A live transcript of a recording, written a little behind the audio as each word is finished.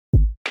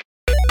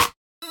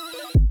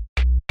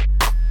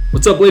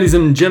What's up, ladies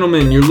and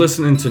gentlemen? You're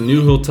listening to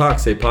New Hill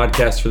Talks, a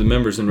podcast for the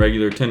members and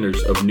regular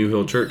attenders of New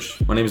Hill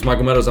Church. My name is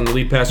Michael Meadows. I'm the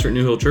lead pastor at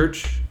New Hill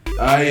Church.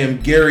 I am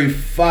Gary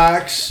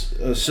Fox,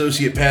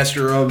 associate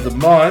pastor of the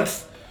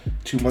month,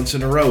 2 months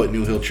in a row at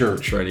New Hill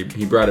Church. That's right.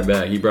 He brought it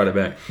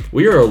back.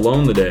 We are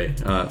alone today.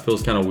 It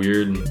feels kind of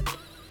weird, and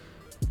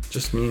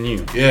just me and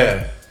you.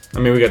 Yeah. I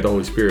mean, we got the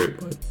Holy Spirit,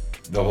 but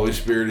the Holy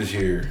Spirit is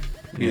here.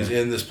 He is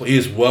in this place. He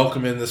is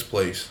welcome in this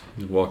place.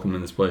 He's welcome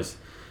in this place.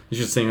 You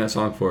should sing that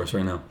song for us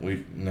right now.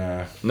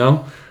 Nah.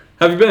 No?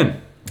 How have you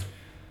been?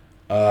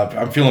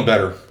 I'm feeling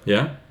better.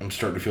 Yeah? I'm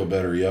starting to feel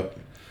better, yep.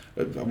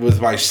 With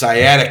my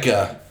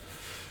sciatica,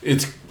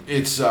 it's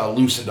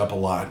loosened up a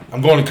lot.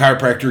 I'm going to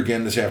chiropractor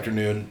again this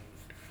afternoon.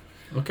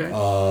 Okay.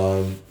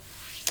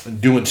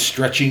 Doing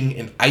stretching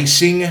and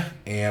icing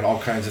and all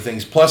kinds of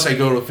things. Plus, I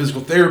go to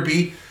physical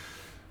therapy,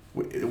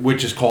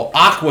 which is called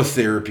aqua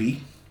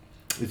therapy.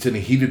 It's in a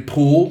heated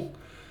pool.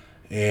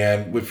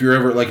 And if you're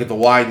ever like at the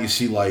Y and you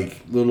see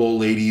like little old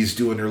ladies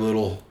doing their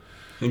little,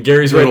 and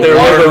Gary's right there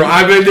water, with them.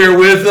 I've been there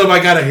with them. I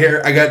got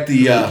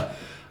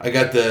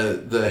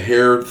the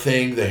hair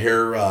thing,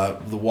 the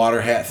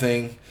water hat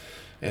thing.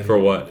 And, for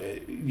what?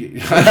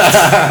 And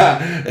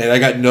I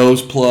got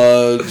nose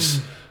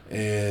plugs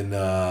and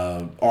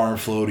arm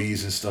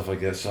floaties and stuff like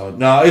that. So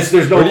no,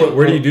 there's no.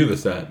 Where do you do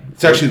this at?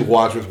 It's actually the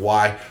Wadsworth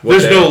Y.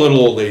 There's no little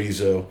old ladies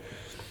though.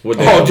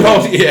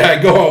 I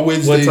go on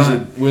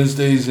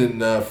Wednesdays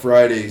and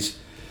Fridays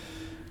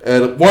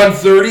at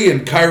 1:30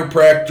 and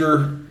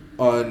chiropractor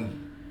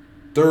on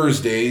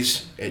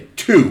Thursdays at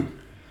 2.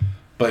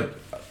 But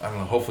I don't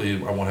know. Hopefully,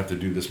 I won't have to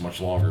do this much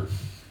longer.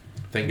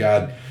 Thank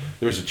God,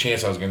 there was a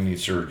chance I was going to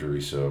need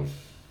surgery. So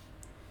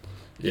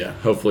yeah,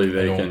 hopefully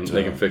they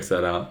can fix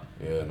that out.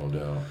 Yeah, no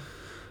doubt.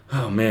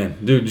 Oh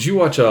man, dude, did you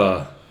watch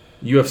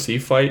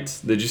UFC fights?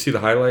 Did you see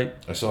the highlight?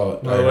 I saw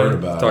it. I heard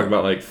about it. Talk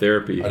about like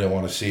therapy. I didn't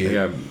want to see it.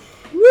 Yeah,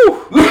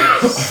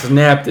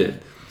 snapped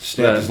it.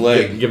 Snapped his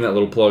leg. Giving that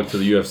little plug to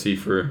the UFC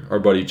for our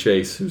buddy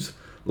Chase, who's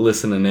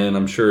listening in,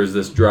 I'm sure, as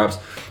this drops.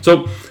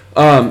 So,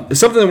 it's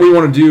something that we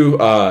want to do,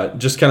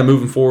 just kind of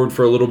moving forward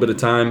for a little bit of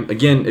time.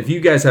 Again, if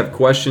you guys have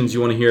questions,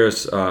 you want to hear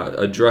us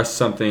address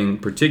something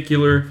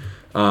particular,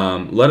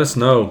 let us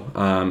know,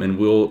 and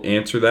we'll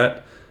answer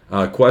that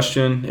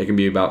question. It can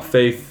be about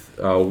faith,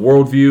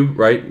 worldview,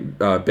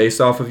 right?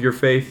 Based off of your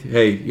faith.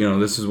 Hey,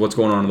 this is what's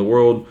going on in the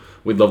world.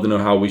 We'd love to know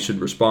how we should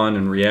respond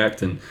and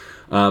react. And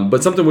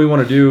but something we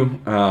want to do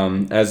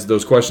as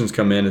those questions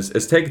come in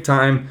is take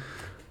time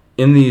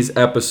in these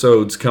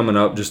episodes coming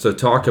up just to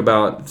talk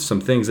about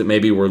some things that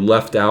maybe were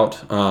left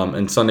out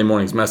in Sunday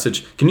morning's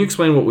message. Can you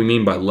explain what we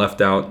mean by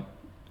left out,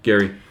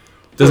 Gary?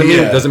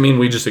 Doesn't mean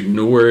we just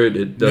ignore it.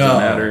 It doesn't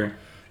matter.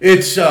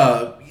 It's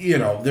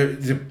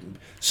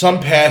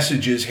some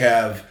passages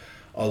have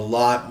a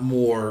lot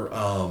more.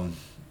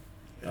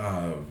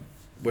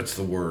 What's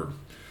the word?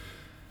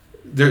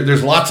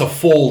 There's lots of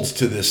folds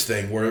to this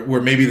thing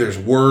where maybe there's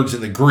words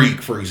in the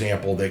Greek, for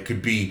example, that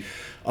could be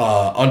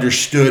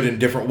understood in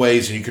different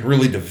ways, and you can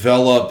really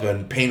develop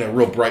and paint a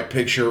real bright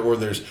picture, or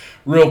there's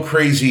real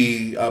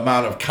crazy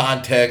amount of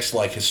context,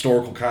 like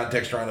historical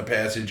context around the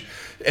passage.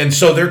 And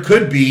so there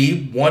could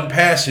be one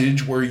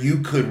passage where you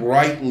could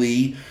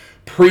rightly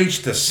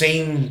preach the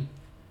same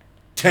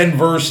 10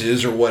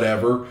 verses or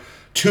whatever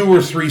 2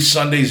 or 3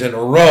 Sundays in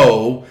a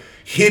row,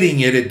 hitting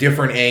it at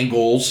different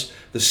angles,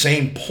 the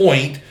same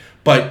point,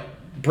 but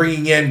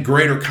bringing in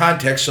greater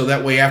context, so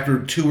that way after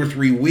 2 or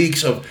 3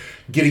 weeks of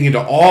getting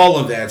into all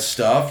of that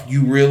stuff,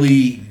 you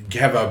really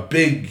have a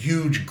big,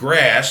 huge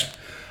grasp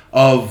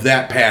of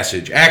that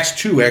passage. Acts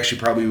 2 actually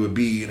probably would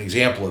be an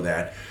example of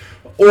that.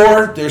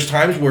 Or there's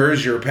times where,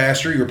 as you're a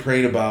pastor, you're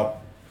praying about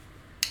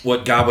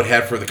what God would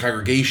have for the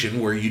congregation,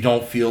 where you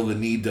don't feel the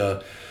need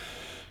to,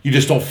 you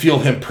just don't feel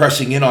Him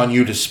pressing in on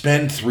you to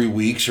spend 3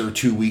 weeks or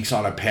 2 weeks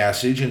on a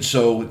passage. And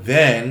so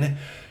then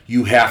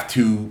you have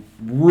to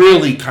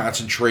really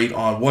concentrate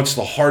on what's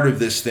the heart of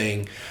this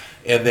thing,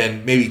 and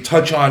then maybe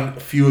touch on a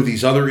few of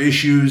these other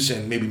issues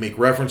and maybe make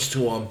reference to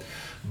them.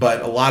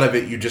 But a lot of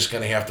it you're just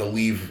going to have to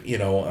leave,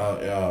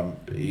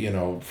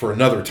 for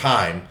another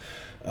time.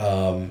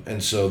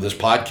 And so this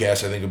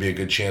podcast, I think, will be a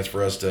good chance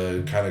for us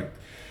to kind of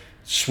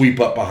sweep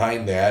up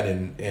behind that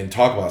and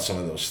talk about some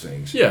of those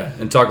things. Yeah,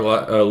 and talk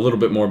a little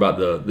bit more about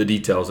the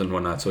details and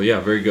whatnot. So yeah,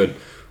 very good.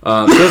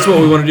 So that's what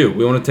we want to do.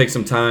 We want to take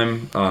some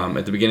time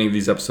at the beginning of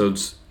these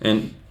episodes,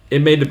 and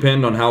it may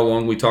depend on how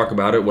long we talk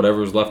about it, whatever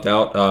was left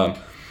out.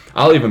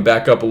 I'll even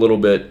back up a little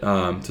bit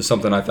to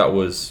something I thought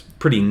was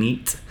pretty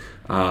neat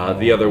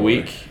the other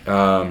week.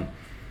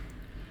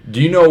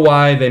 Do you know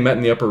why they met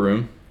in the upper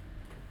room?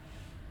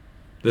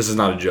 This is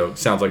not a joke.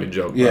 Sounds like a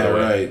joke. Yeah, by the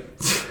way. Right.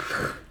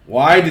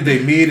 Why did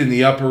they meet in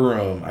the upper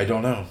room? I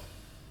don't know.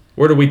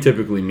 Where do we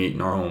typically meet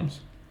in our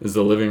homes? Is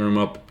the living room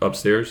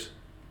upstairs?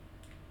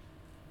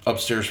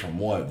 Upstairs from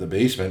what? The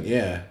basement,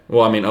 yeah.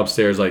 Well, I mean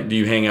upstairs. Like, do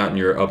you hang out in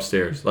your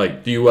upstairs?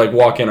 Like, do you like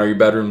walk in? Are your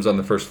bedrooms on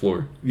the first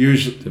floor?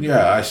 Usually,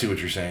 yeah. I see what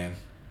you're saying.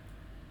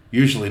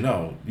 Usually,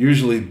 no.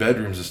 Usually,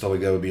 bedrooms and stuff like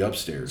that would be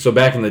upstairs. So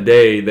back in the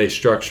day, they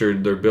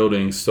structured their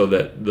buildings so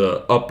that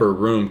the upper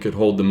room could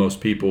hold the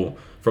most people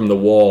from the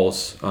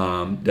walls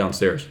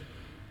downstairs.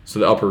 So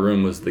the upper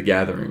room was the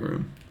gathering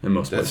room in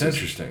most places. That's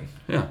interesting.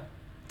 Yeah.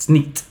 It's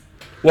neat.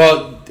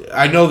 Well,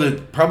 I know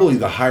that probably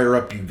the higher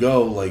up you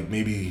go, like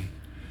maybe...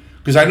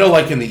 Because I know,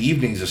 like, in the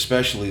evenings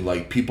especially,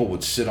 like, people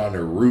would sit on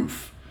their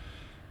roof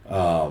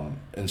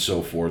and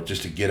so forth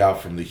just to get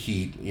out from the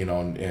heat, you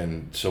know,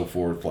 and so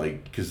forth,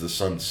 like, because the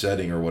sun's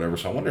setting or whatever.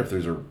 So I wonder if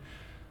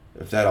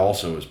that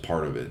also is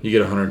part of it. You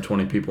get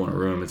 120 people in a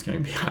room, it's going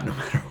to be hot no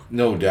matter what.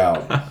 No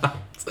doubt.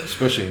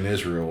 Especially in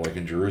Israel, like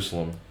in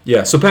Jerusalem.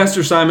 Yeah, so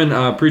Pastor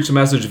Simon preached a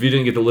message. If you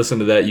didn't get to listen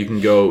to that, you can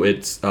go.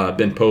 It's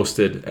been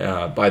posted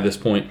by this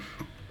point.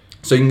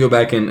 So you can go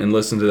back and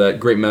listen to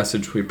that great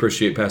message. We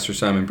appreciate Pastor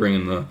Simon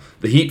bringing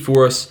the heat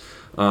for us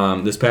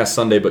this past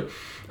Sunday. But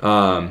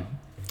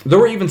there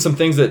were even some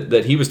things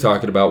that he was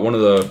talking about.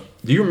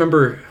 Do you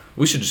remember,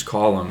 we should just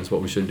call him is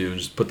what we should do.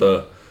 Just put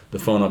the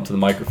phone up to the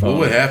microphone.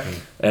 What would happen?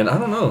 And I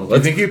don't know. You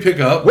think he'd pick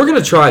up? We're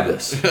going to try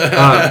this.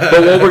 But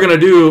what we're going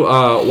to do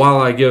while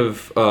I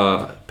give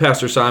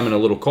Pastor Simon a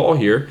little call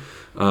here,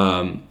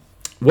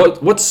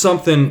 what's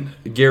something,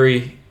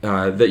 Gary,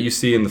 that you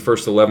see in the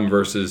first 11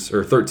 verses,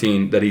 or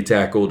 13, that he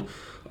tackled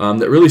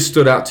that really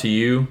stood out to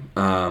you?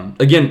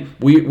 Again,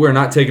 we're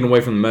not taking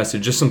away from the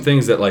message, just some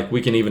things that like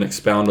we can even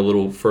expound a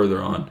little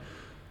further on.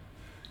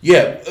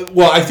 Yeah,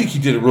 well, I think he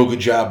did a real good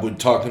job with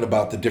talking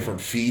about the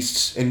different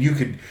feasts, and you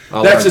could.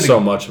 I learned so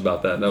much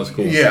about that. That was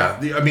cool. Yeah,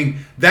 I mean,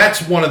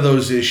 that's one of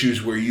those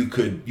issues where you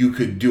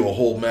could do a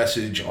whole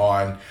message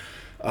on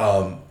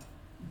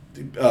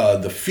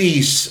the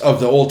feasts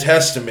of the Old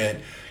Testament.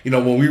 You know,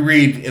 when we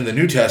read in the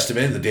New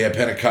Testament, the day of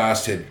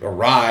Pentecost had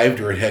arrived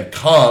or it had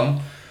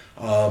come.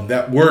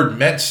 That word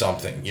meant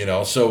something. You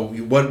know, so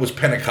what was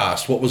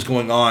Pentecost? What was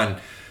going on?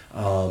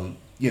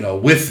 You know,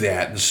 with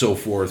that and so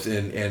forth,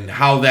 and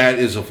how that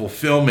is a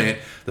fulfillment.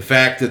 The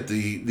fact that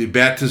the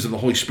baptism of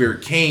the Holy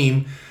Spirit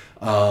came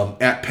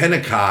at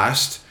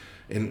Pentecost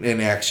in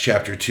Acts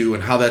chapter 2,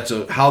 and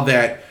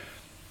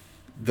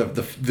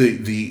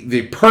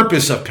the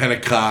purpose of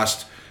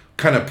Pentecost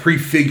kind of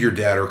prefigured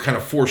that, or kind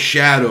of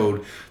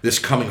foreshadowed this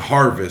coming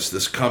harvest,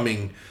 this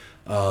coming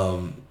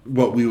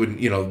what we would,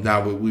 you know,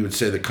 now we would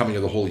say the coming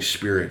of the Holy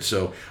Spirit.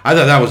 So I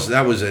thought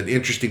that was an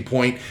interesting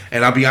point,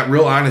 and I'll be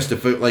real honest,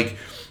 if it, like.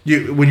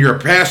 When you're a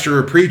pastor or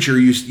a preacher,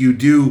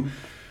 you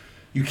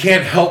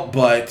can't help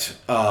but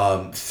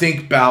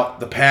think about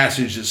the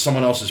passage that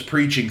someone else is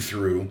preaching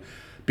through,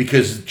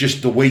 because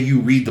just the way you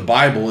read the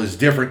Bible is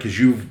different because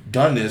you've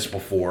done this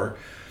before.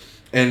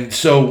 And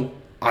so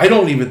I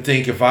don't even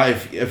think if I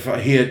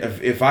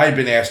had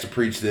been asked to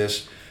preach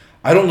this,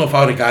 I don't know if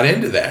I would have got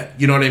into that.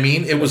 You know what I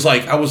mean? It was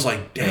like I was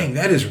like, dang,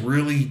 that is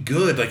really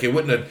good. Like it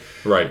wouldn't have.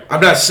 Right.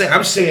 I'm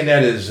saying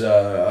that as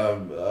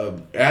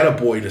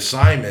attaboy to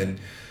Simon.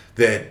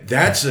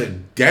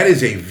 That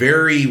is a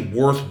very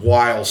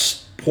worthwhile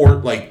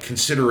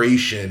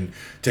consideration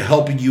to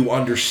helping you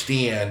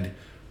understand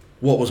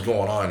what was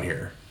going on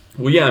here.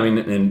 Well, yeah, I mean,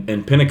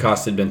 and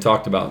Pentecost had been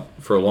talked about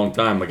for a long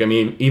time. Like, I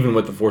mean, even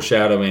with the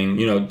foreshadowing,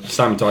 you know,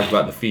 Simon talked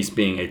about the feast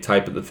being a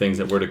type of the things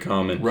that were to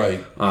come, and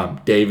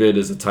right. David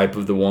is a type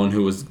of the one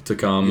who was to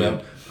come,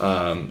 yep.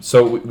 And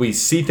so we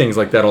see things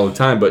like that all the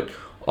time, but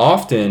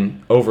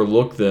often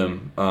overlook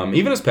them,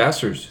 even as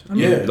pastors. I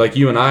mean, like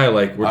you and I,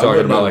 like we're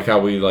talking about like how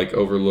we like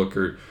overlook,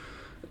 or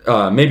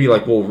maybe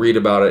like we'll read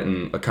about it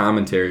in a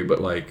commentary, but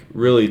like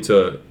really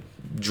to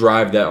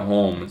drive that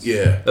home.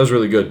 That was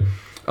really good.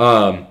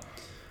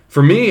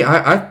 For me,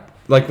 I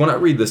like when I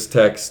read this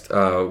text,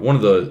 one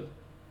of the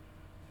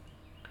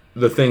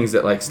things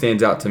that like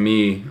stands out to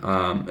me,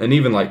 and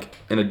even like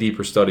in a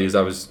deeper study as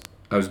I was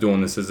doing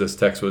this as this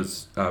text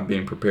was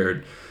being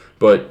prepared,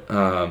 but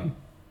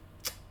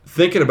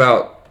thinking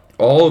about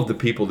all of the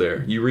people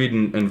there, you read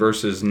in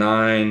verses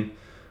 9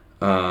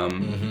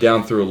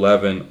 down through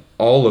 11,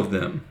 all of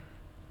them,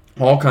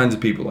 all kinds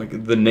of people,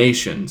 like the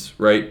nations,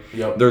 right?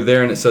 Yep. They're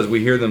there, and it says, we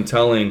hear them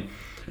telling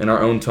in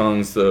our own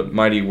tongues the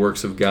mighty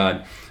works of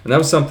God. And that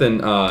was something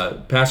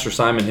Pastor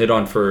Simon hit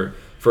on for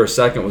a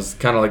second, was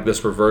kind of like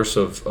this reverse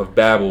of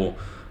Babel.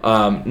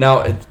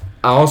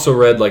 I also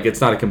read, like, it's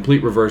not a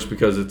complete reverse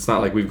because it's not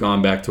like we've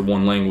gone back to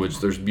one language.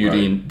 There's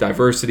beauty and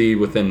diversity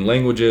within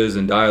languages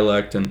and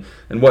dialect and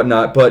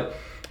whatnot. But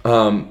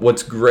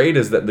what's great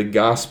is that the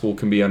gospel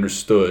can be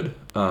understood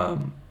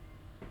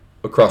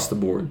across the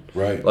board.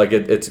 Right. Like,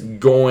 it's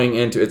going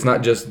into, it's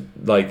not just,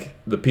 like,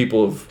 the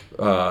people of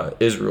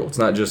Israel. It's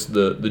not just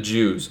the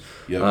Jews.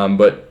 Yep.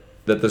 But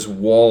that this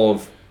wall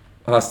of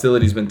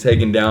hostility has been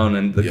taken down,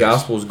 and the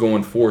gospel is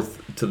going forth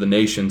to the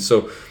nations.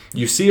 So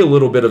you see a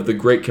little bit of the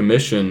Great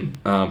Commission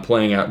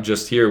playing out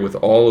just here with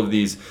all of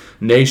these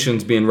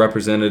nations being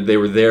represented. They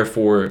were there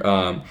for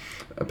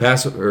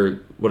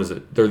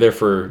They're there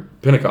for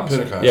Pentecost.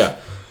 Yeah.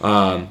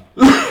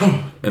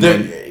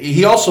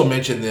 He also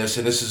mentioned this,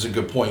 and this is a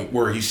good point,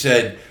 where he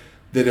said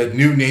that a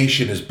new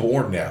nation is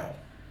born now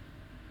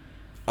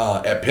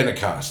at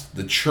Pentecost,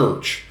 the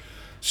church.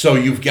 So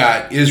you've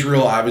got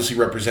Israel obviously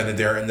represented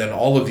there, and then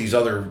all of these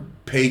other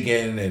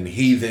pagan and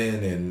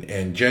heathen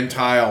and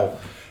Gentile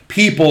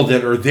people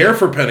that are there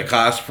for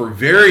Pentecost for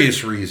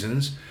various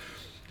reasons.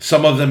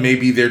 Some of them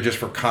maybe they're just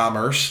for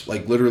commerce,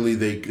 like literally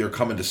they're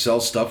coming to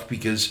sell stuff,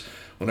 because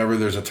whenever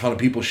there's a ton of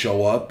people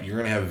show up, you're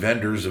going to have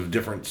vendors of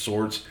different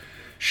sorts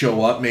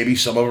show up. Maybe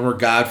some of them are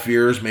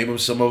God-fearers, maybe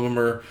some of them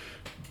are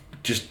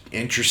just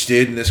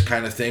interested in this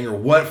kind of thing, or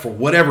what, for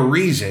whatever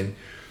reason.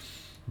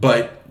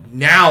 But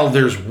now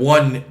there's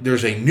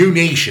a new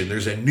nation,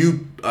 there's a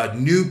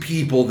new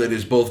people that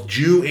is both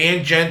Jew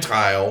and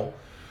Gentile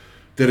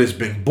that has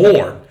been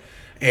born.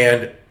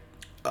 And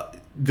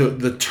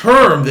the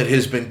term that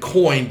has been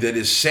coined that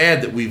is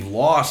sad that we've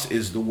lost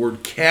is the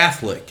word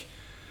Catholic,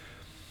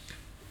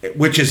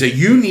 which is a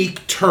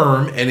unique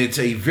term, and it's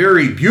a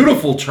very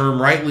beautiful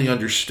term, rightly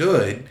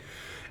understood.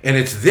 And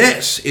it's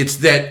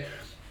that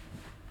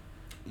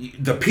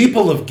the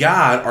people of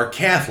God are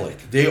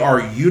Catholic. They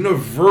are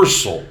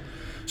universal.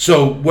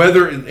 So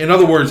whether, in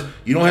other words,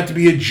 you don't have to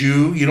be a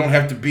Jew, you don't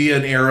have to be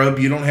an Arab,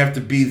 you don't have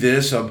to be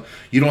this,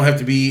 you don't have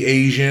to be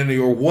Asian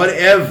or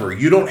whatever.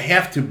 You don't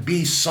have to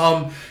be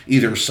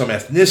either some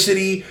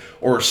ethnicity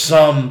or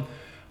some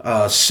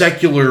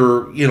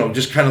secular,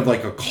 just kind of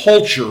like a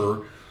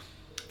culture.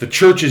 The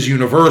church is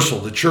universal.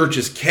 The church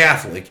is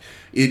Catholic.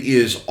 It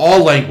is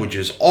all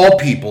languages, all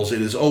peoples.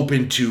 It is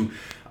open to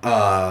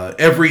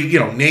every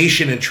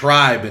nation and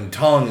tribe and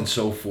tongue and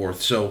so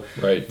forth. So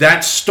right.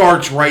 That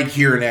starts right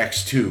here in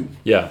Acts 2.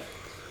 Yeah.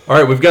 All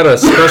right, we've got a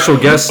special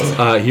guest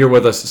here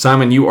with us.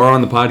 Simon, you are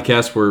on the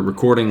podcast. We're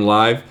recording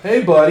live.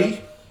 Hey,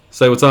 buddy.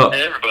 Say what's up.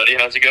 Hey, everybody.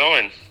 How's it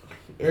going?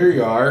 There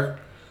you are.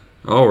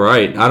 All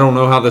right. I don't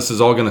know how this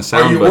is all going to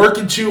sound. Are you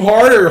working too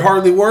hard or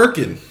hardly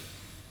working?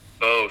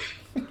 Both.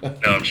 No,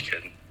 I'm just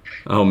kidding.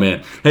 Oh,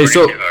 man. Hey,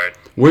 Working too hard.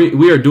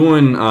 we are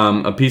doing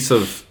a piece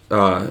of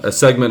a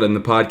segment in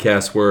the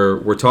podcast where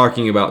we're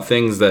talking about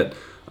things that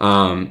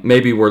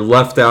maybe were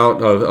left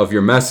out of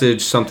your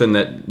message, something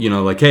that,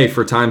 like, hey,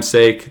 for time's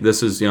sake,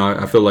 this is,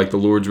 I feel like the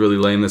Lord's really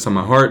laying this on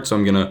my heart, so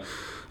I'm going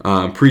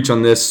to preach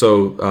on this.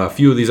 So a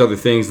few of these other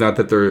things, not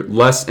that they're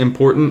less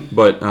important,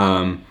 but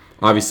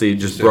obviously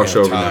just brush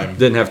over them.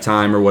 Didn't have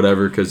time or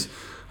whatever, because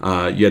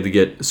you had to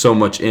get so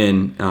much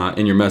in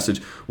your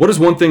message. What is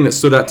one thing that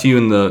stood out to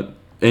you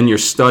in your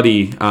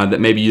study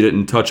that maybe you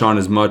didn't touch on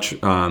as much?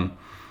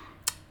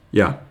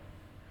 Yeah.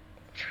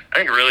 I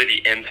think really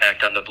the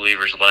impact on the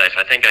believer's life.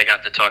 I think I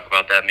got to talk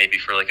about that maybe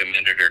for like a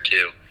minute or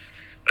two.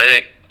 But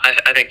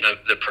I think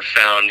the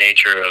profound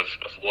nature of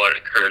what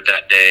occurred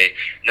that day,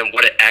 and then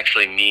what it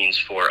actually means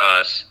for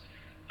us,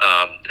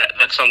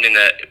 that's something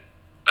that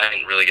I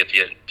didn't really get to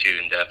get too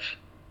in depth.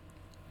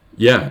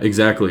 Yeah,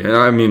 exactly.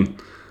 I mean,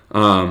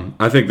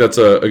 I think that's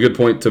a good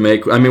point to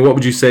make. I mean, what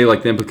would you say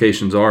like the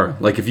implications are?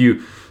 Like if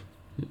you,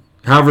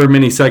 however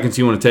many seconds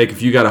you want to take,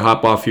 if you got to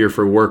hop off here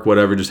for work,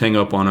 whatever, just hang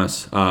up on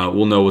us.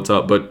 We'll know what's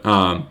up. But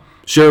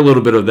share a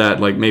little bit of that,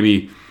 like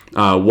maybe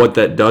what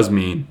that does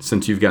mean,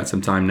 since you've got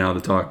some time now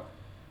to talk.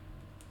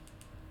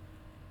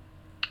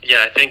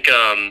 Yeah, I think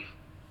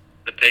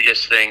the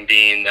biggest thing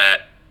being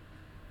that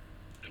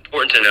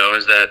important to know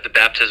is that the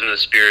baptism of the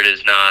Spirit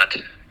is not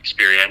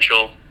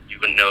experiential. You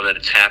wouldn't know that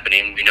it's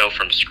happening. We know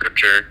from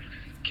Scripture,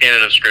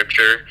 canon of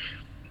Scripture,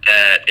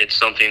 that it's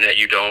something that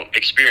you don't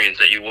experience,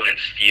 that you wouldn't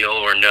feel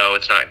or know.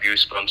 It's not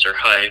goosebumps or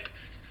hype.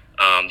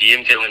 The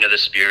infilling of the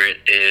Spirit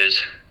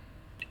is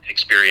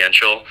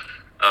experiential.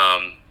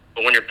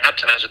 But when you're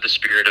baptized with the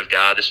Spirit of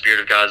God is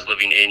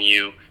living in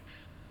you.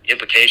 The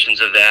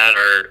implications of that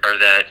are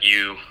that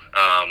you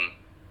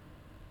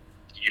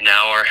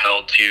now are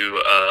held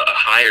to a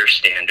higher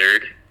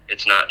standard.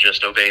 It's not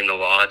just obeying the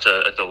law; it's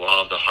a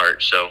law of the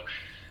heart. So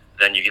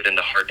then you get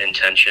into heart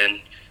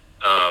intention.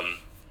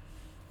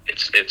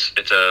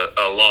 It's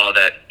a law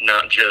that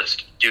not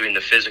just doing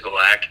the physical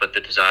act, but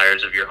the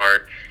desires of your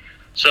heart.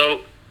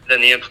 So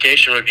then the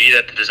implication would be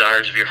that the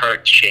desires of your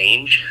heart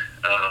change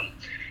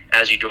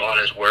as you dwell on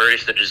His Word.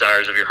 If the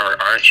desires of your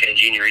heart aren't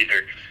changing, you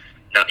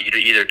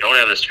either don't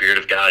have the Spirit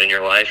of God in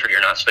your life, or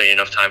you're not spending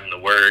enough time in the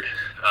Word.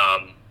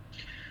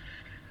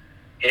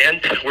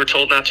 And we're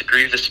told not to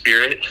grieve the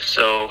Spirit.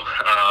 So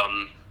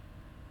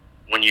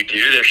when you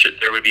do,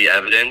 there would be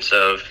evidence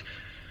of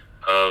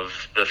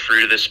the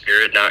fruit of the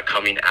Spirit not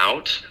coming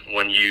out.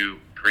 When you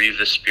grieve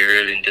the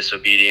Spirit in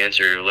disobedience,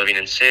 or you're living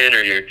in sin,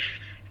 or you're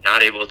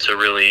not able to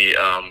really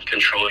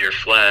control your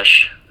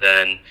flesh,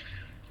 then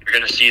you're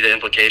going to see the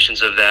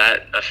implications of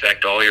that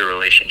affect all your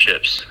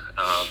relationships.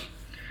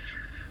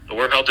 But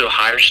we're held to a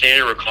higher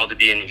standard. We're called to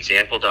be an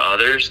example to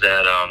others,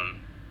 that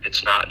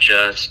it's not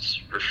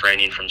just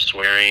refraining from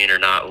swearing or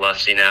not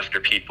lusting after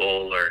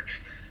people or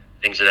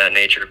things of that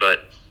nature,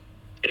 but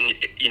in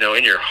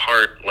your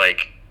heart,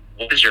 like,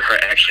 what does your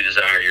heart actually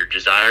desire? Your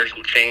desires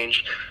will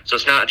change. So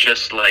it's not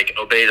just like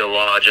obey the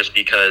law just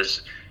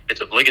because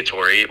it's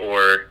obligatory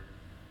or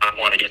I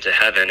want to get to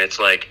heaven. It's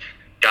like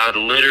God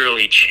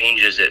literally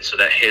changes it so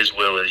that His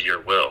will is your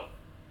will.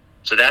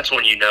 So that's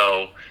when you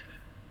know,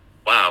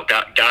 wow,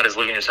 God is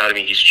living inside of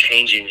me. He's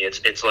changing me.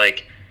 It's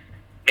like,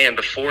 man,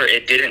 before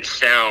it didn't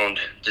sound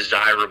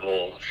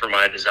desirable for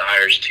my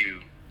desires to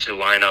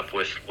line up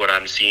with what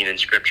I'm seeing in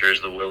Scripture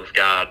as the will of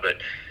God,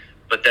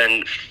 but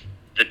then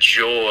the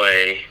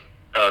joy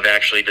of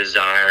actually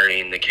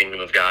desiring the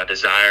kingdom of God,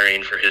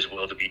 desiring for His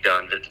will to be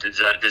done,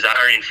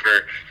 desiring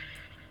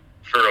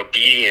for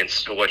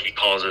obedience to what He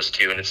calls us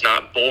to, and it's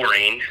not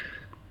boring.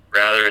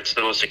 Rather, it's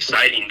the most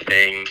exciting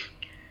thing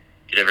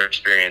you'd ever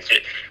experience.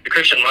 The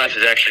Christian life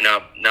is actually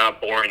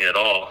not boring at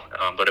all,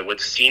 but it would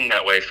seem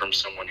that way from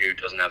someone who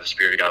doesn't have the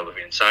Spirit of God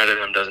living inside of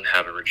them, doesn't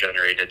have a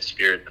regenerated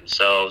spirit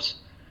themselves.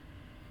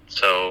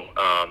 So,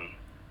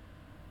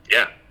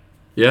 yeah.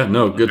 Yeah,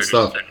 no, good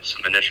stuff.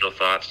 Some initial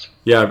thoughts.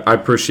 Yeah, I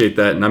appreciate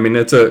that, and I mean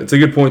it's a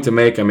good point to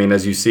make. I mean,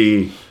 as you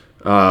see,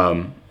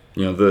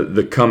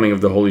 the coming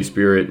of the Holy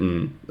Spirit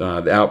and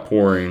the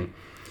outpouring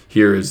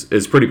here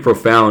is pretty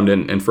profound,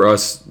 and for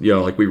us,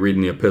 like we read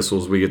in the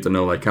epistles, we get to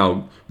know like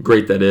how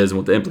great that is and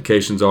what the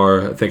implications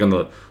are. I think on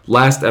the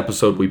last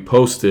episode we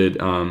posted,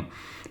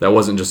 that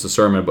wasn't just a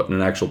sermon but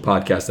an actual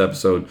podcast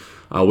episode,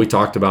 we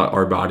talked about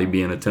our body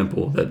being a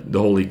temple, that the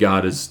Holy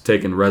God is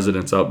taken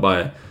residence up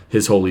by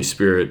His Holy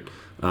Spirit,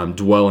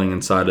 dwelling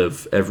inside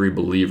of every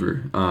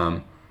believer.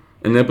 And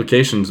the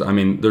implications, I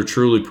mean, they're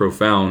truly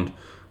profound,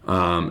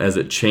 as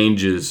it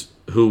changes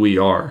who we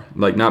are,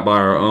 like not by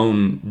our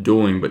own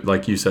doing, but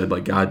like you said,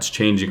 like God's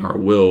changing our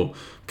will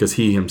because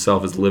He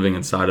Himself is living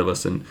inside of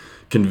us and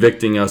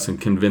convicting us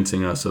and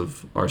convincing us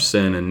of our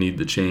sin and need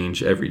to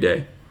change every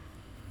day.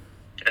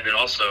 And then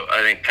also,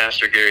 I think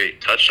Pastor Gary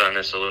touched on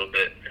this a little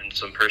bit in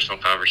some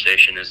personal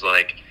conversation, is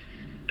like,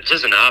 this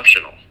isn't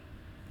optional.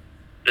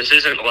 This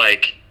isn't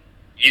like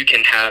you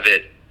can have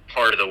it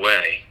part of the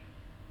way.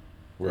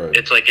 Right.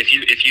 It's like if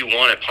you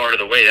want it part of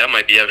the way, that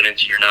might be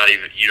evidence you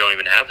don't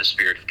even have the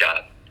Spirit of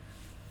God.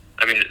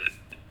 I mean,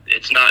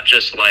 it's not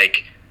just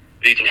like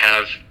you can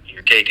have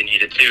your cake and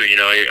eat it too.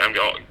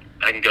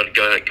 I can go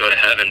to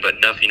heaven, but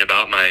nothing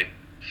about my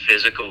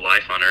physical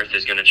life on earth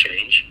is going to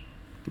change.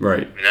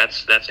 Right. I mean,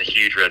 that's a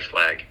huge red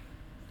flag.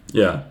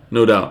 Yeah,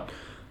 no doubt.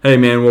 Hey,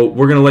 man, well,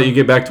 we're going to let you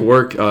get back to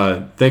work.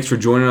 Thanks for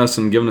joining us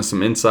and giving us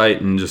some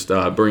insight and just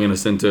bringing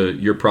us into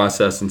your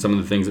process and some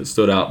of the things that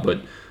stood out, but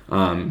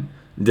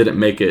didn't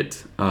make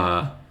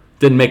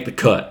the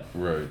cut.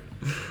 Right.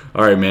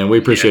 All right, man, we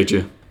appreciate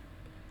you.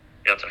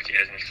 Yeah, I'll talk to you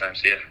guys next time.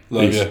 See ya.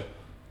 Love you.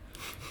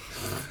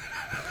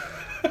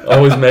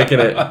 Always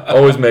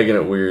making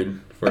it weird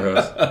for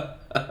us.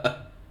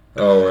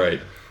 All right.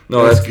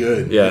 No, that's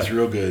good. Yeah, that's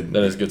real good.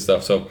 That is good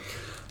stuff. So,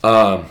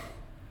 all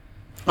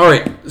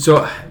right.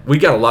 So we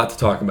got a lot to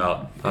talk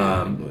about,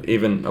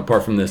 even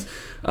apart from this.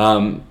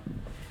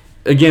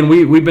 Again,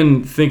 we've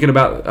been thinking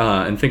about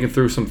and thinking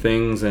through some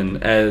things,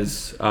 and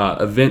as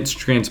events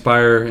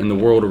transpire in the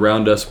world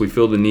around us, we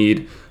feel the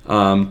need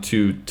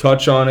to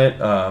touch on it,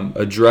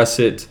 address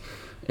it,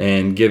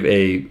 and give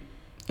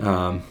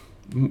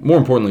more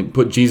importantly,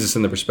 put Jesus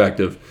in the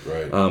perspective.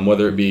 Right.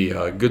 Whether it be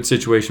a good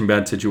situation,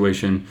 bad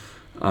situation,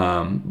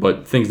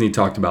 but things need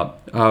talked about.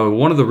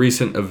 One of the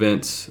recent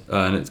events,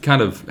 and it's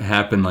kind of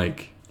happened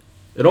like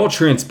it all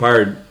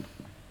transpired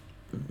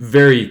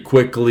very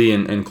quickly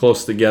and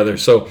close together.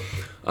 So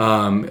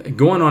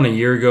going on a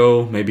year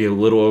ago, maybe a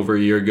little over a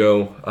year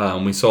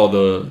ago, we saw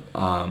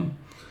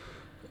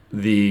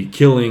the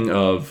killing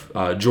of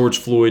George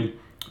Floyd.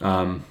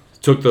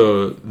 Took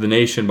the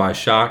nation by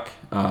shock,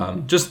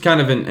 just kind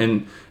of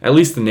in at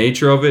least the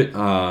nature of it.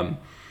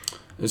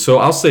 So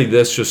I'll say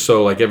this just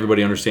so like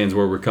everybody understands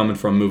where we're coming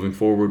from moving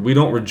forward. We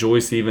don't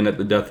rejoice even at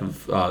the death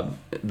of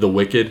the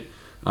wicked.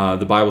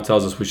 The Bible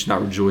tells us we should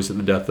not rejoice at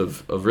the death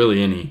of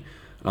really any.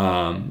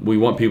 We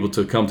want people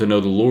to come to know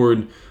the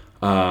Lord.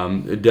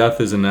 Death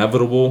is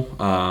inevitable.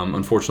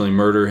 Unfortunately,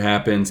 murder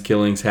happens,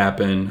 killings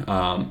happen,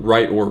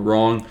 right or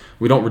wrong.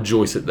 We don't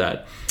rejoice at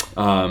that.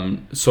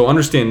 So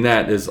understand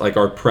that is like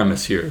our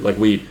premise here. Like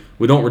we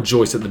don't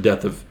rejoice at the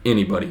death of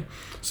anybody.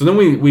 So then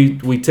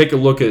we take a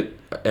look at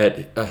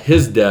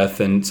his death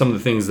and some of the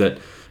things that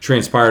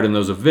transpired in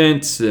those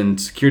events,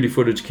 and security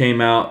footage came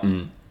out,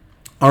 and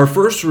our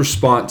first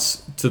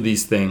response to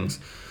these things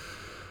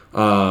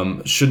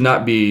should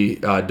not be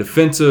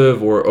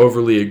defensive or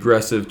overly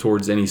aggressive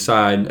towards any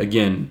side.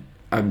 Again,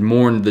 I've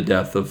mourned the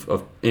death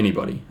of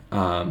anybody,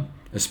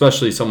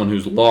 especially someone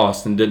who's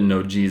lost and didn't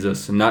know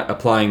Jesus, and not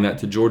applying that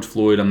to George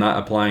Floyd. I'm not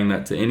applying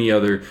that to any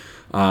other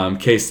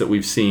case that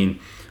we've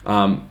seen,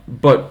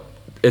 but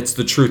it's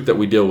the truth that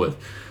we deal with.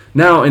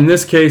 Now, in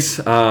this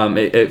case,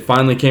 it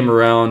finally came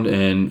around,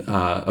 and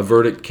a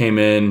verdict came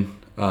in,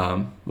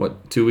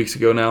 2 weeks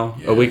ago now?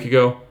 Yeah. A week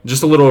ago?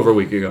 Just a little over a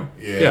week ago.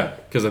 Yeah.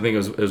 Because I think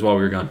it was while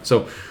we were gone.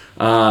 So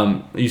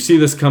you see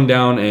this come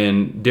down,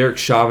 and Derek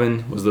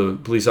Chauvin was the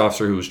police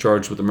officer who was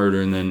charged with the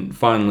murder and then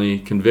finally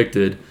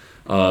convicted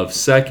of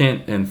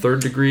second and third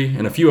degree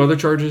and a few other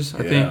charges,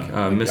 I think.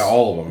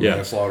 All of them. Yeah.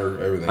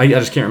 Manslaughter, everything. I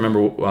just can't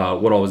remember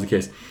what all was the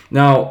case.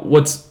 Now,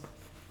 what's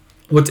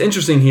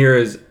interesting here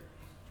is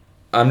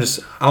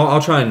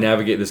I'll try and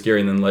navigate this,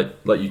 Gary, and then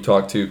let you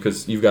talk too,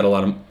 because you've got a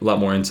lot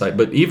more insight.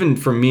 But even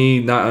for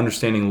me, not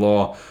understanding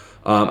law,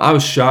 I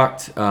was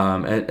shocked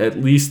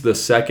at least the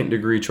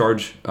second-degree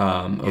charge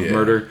of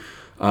murder.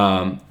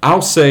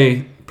 I'll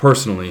say,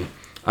 personally,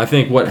 I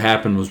think what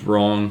happened was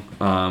wrong.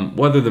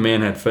 Whether the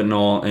man had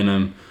fentanyl in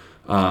him,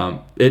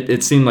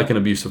 it seemed like an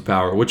abuse of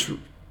power, which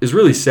is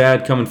really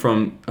sad coming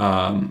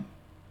from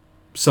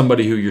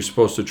somebody who you're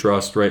supposed to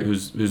trust, right?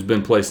 Who's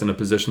been placed in a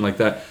position like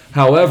that.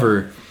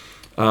 However,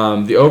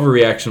 the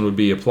overreaction would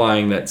be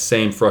applying that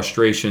same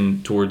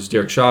frustration towards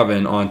Derek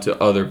Chauvin onto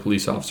other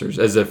police officers,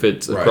 as if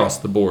it's across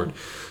the board.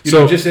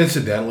 So, just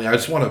incidentally, I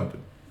just want to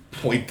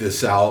point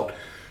this out.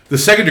 The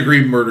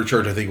second-degree murder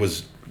charge, I think,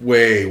 was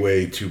way,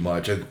 way too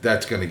much.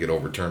 That's going to get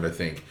overturned, I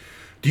think.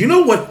 Do you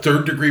know what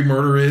third-degree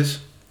murder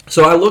is?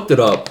 So I looked it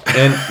up,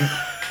 and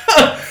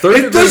I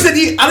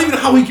don't even know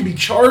how he can be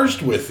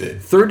charged with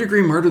it.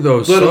 Third-degree murder, though,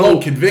 is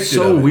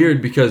so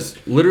weird, because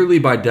literally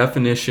by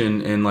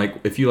definition, and like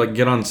if you like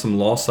get on some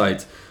law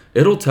sites,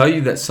 it'll tell you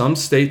that some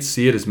states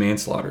see it as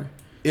manslaughter.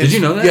 Did you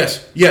know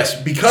that?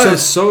 Yes.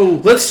 Because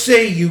let's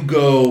say you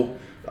go.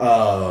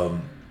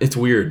 It's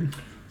weird.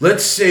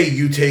 Let's say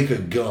you take a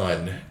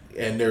gun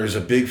and there's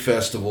a big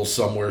festival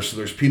somewhere, so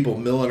there's people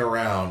milling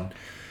around,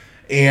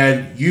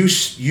 and you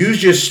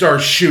just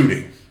start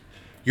shooting.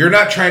 You're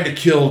not trying to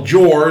kill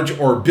George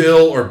or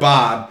Bill or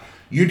Bob.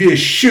 You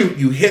just shoot.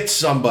 You hit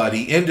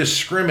somebody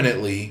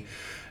indiscriminately.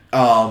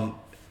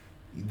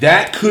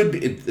 That could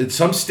be, in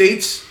some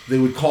states, they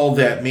would call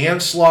that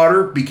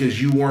manslaughter,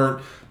 because you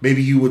weren't,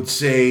 maybe you would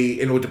say,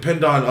 and it would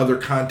depend on other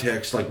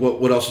contexts, like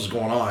what else was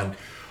going on.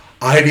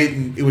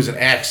 It was an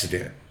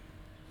accident.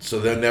 So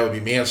then that would be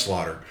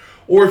manslaughter.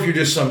 Or if you're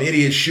just some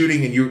idiot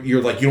shooting and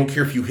you're like, you don't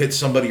care if you hit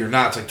somebody or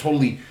not. It's like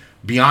totally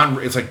beyond,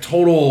 it's like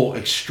total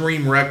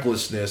extreme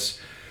recklessness,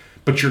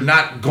 but you're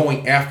not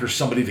going after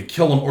somebody to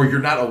kill them, or you're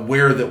not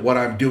aware that what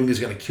I'm doing is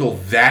going to kill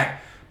that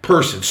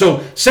person.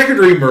 So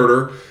second-degree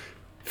murder,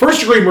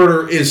 first-degree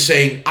murder is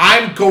saying,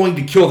 I'm going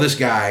to kill this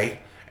guy,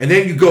 and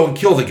then you go and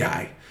kill the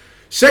guy.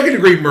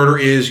 Second-degree murder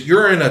is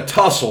you're in a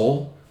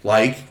tussle,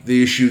 like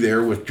the issue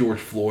there with George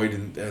Floyd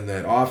and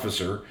that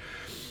officer,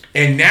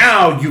 and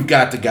now you've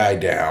got the guy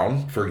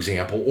down, for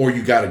example, or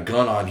you got a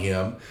gun on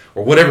him,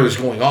 or whatever is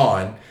going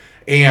on,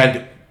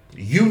 and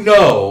you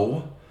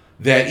know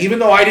that even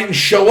though I didn't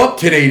show up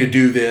today to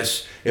do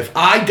this, if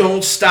I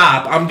don't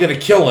stop, I'm going to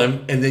kill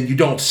him, and then you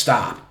don't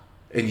stop,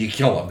 and you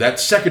kill him.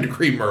 That's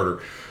second-degree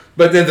murder.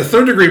 But then the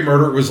third-degree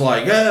murder was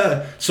like,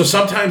 so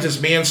sometimes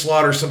it's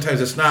manslaughter, sometimes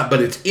it's not,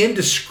 but it's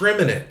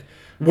indiscriminate.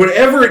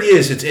 Whatever it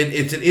is, it's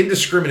an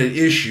indiscriminate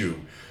issue.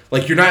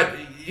 Like you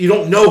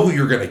don't know who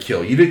you're going to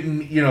kill. You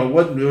didn't,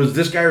 what it was,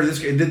 this guy or this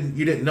guy.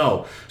 You didn't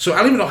know. So I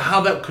don't even know how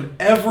that could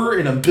ever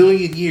in a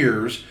billion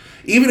years,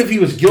 even if he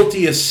was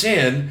guilty of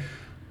sin,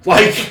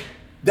 like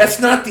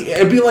that's not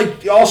it'd be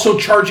like also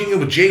charging him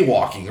with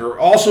jaywalking or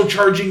also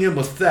charging him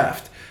with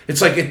theft. It's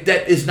like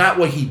that is not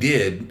what he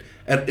did.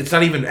 It's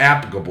not even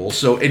applicable.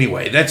 So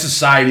anyway, that's a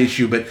side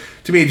issue, but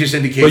to me it just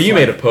indicates. Well, you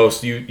made a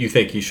post. You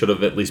think he should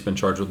have at least been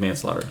charged with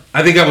manslaughter?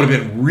 I think that would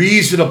have been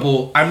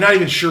reasonable. I'm not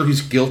even sure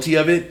he's guilty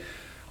of it,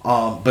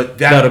 but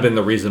that would have been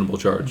the reasonable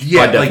charge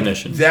by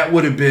definition. That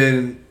would have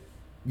been,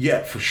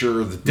 for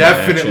sure.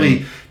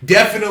 Definitely,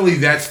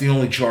 that's the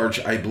only charge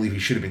I believe he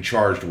should have been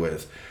charged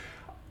with.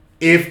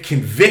 If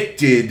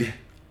convicted,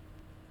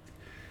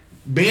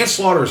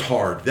 manslaughter is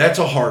hard. That's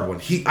a hard one.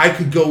 I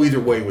could go either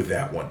way with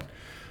that one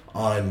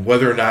on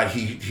whether or not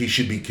he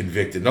should be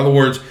convicted. In other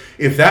words,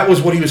 if that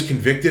was what he was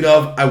convicted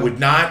of, I would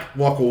not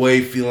walk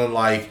away feeling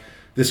like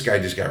this guy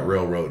just got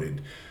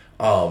railroaded.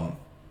 But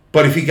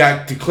if he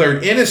got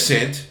declared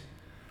innocent,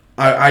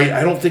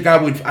 I don't think I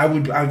would.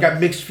 I got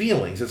mixed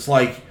feelings. It's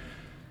like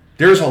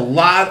there's a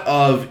lot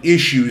of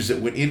issues that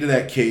went into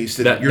that case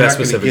that you're not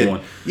going to get.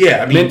 One.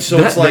 Yeah, I mean,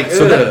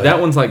 that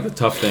one's like the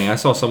tough thing. I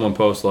saw someone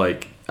post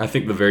I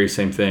think the very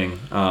same thing.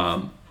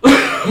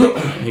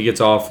 He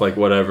gets off like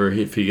whatever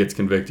if he gets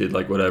convicted,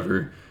 like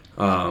whatever,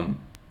 and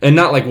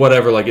not like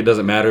whatever, like it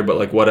doesn't matter, but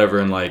like whatever,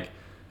 and like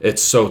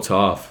it's so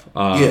tough.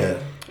 So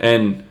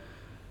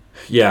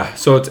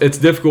it's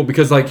difficult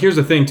because like here's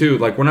the thing too,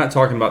 like we're not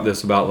talking about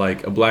this about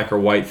like a black or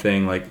white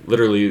thing, like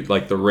literally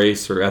like the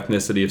race or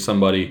ethnicity of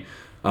somebody.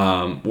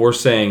 We're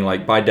saying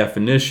like by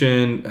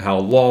definition how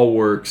law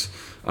works.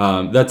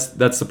 That's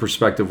the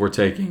perspective we're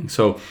taking.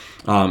 So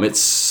it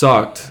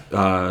sucked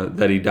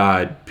that he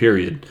died,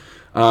 period.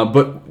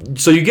 But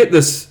so you get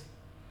this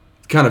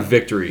kind of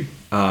victory,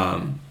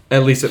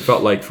 at least it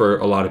felt like for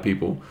a lot of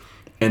people.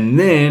 And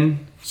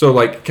then, so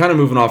like kind of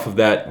moving off of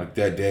that, like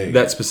that day,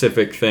 that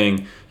specific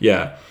thing.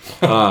 Yeah.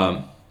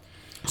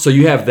 So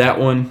you have that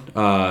one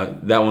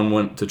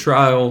went to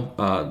trial,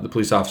 the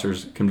police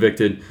officer's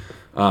convicted.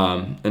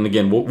 And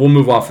again, we'll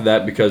move off of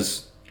that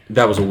because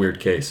that was a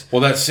weird case.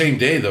 Well, that same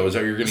day though, is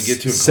that what you're going to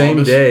get to in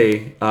Columbus?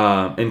 Same day,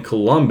 in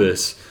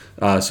Columbus.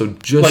 So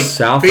just like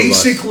south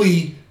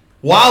basically, of us.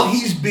 While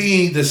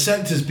the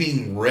sentence is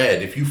being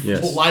read, if you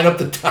line up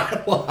the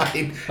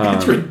timeline,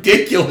 it's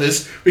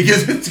ridiculous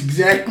because it's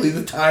exactly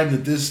the time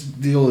that this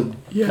deal in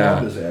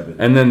Columbus happened.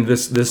 And then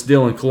this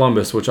deal in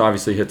Columbus, which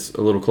obviously hits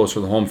a little closer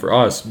to home for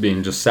us,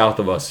 being just south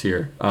of us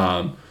here.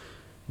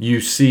 You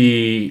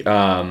see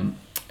a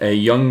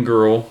young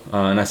girl,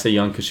 and I say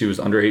young because she was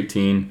under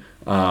 18.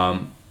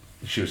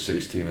 She was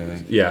 16, I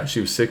think. Yeah, she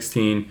was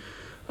 16.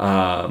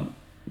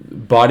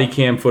 Body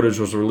cam footage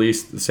was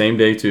released the same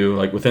day too,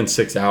 like within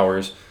 6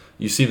 hours.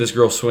 You see this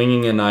girl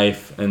swinging a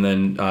knife, and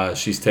then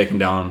she's taken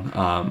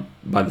down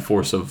by the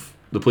force of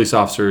the police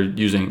officer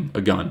using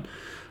a gun.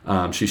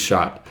 She's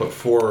shot. Put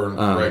 4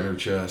 right in her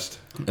chest.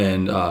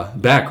 And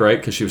back, right?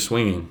 Because she was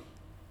swinging,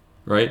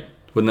 right?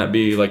 Wouldn't that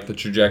be like the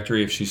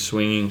trajectory if she's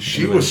swinging?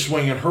 She was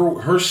swinging.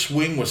 Her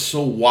swing was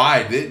so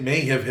wide, it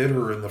may have hit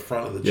her in the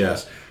front of the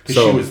chest.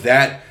 Because she was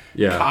that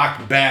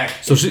cocked back.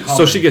 So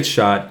she gets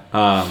shot.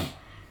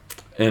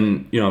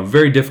 And,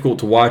 very difficult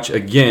to watch,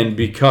 again,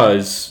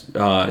 because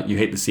you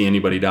hate to see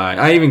anybody die.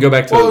 I even go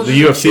back to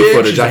the UFC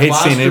footage. I hate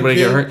seeing anybody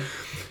get hurt.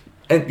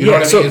 And you know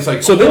what I mean? It's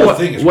like the whole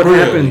thing is really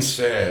happens,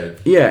 sad.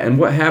 Yeah, and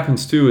what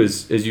happens, too,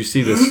 is you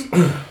see this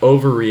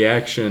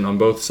overreaction on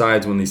both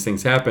sides when these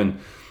things happen.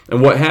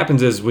 And what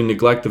happens is we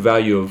neglect the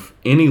value of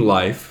any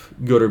life,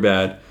 good or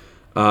bad.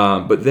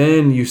 But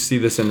then you see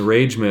this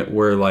enragement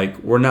where, like,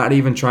 we're not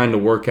even trying to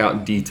work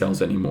out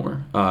details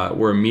anymore.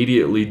 We're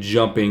immediately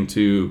jumping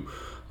to...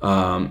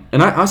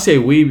 and I say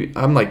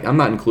I'm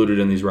not included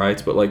in these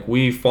riots, but like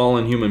we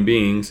fallen human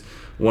beings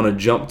want to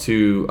jump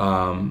to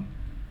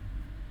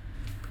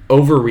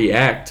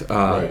overreact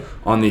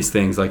on these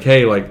things. Like,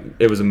 hey, like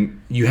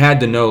you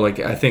had to know. Like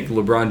I think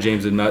LeBron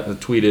James had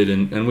tweeted,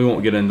 and we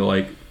won't get into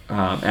like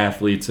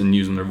athletes and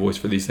using their voice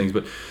for these things,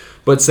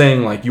 but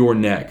saying like you're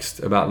next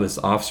about this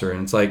officer,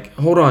 and it's like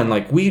hold on,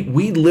 like we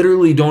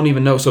literally don't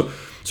even know. So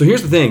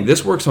here's the thing.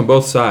 This works on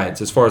both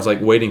sides as far as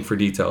like waiting for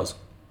details.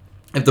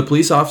 If the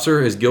police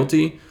officer is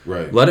guilty,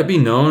 let it be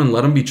known and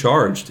let him be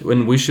charged.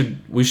 And we should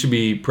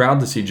be proud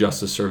to see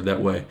justice served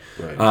that way.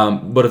 Right.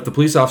 But if the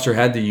police officer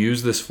had to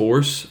use this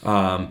force,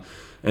 and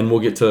we'll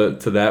get to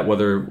that,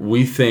 whether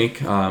we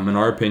think, in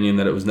our opinion,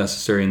 that it was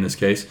necessary in this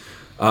case,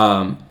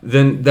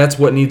 then that's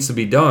what needs to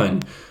be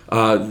done.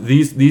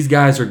 These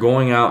guys are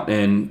going out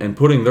and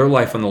putting their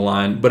life on the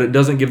line, but it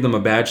doesn't give them a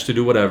badge to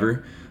do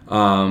whatever.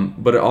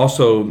 But it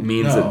also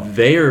means that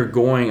they are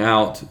going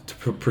out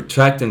to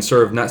protect and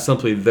serve not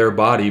simply their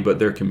body, but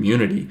their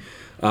community.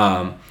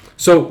 One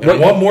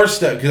more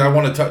step, because I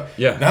want to talk.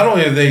 Yeah. Not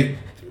only are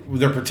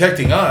they're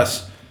protecting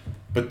us,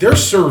 but they're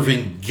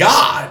serving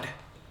God.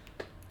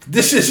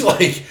 This is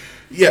like,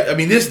 I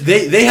mean,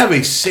 they have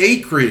a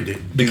sacred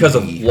duty. Because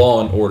of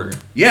law and order.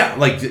 Yeah,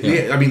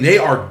 I mean, they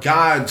are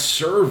God's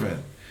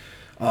servant.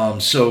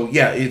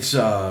 It's.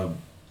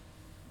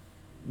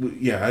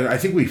 I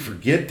think we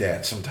forget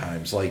that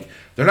sometimes. Like,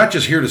 they're not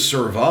just here to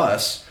serve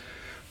us.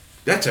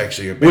 That's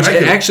actually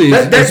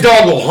that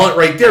dog will hunt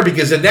right there,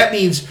 because then that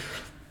means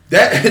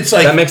that it's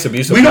like that makes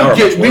abuse of we power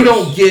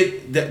don't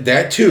get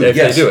that too. If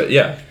yes, they do it,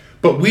 yeah.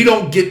 But we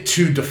don't get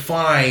to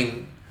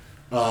define.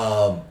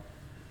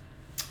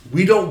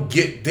 They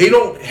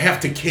don't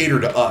have to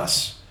cater to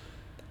us.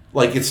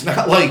 Like, it's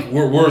not like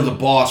we're the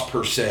boss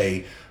per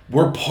se.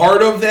 We're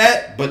part of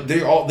that, but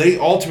they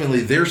ultimately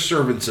they're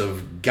servants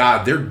of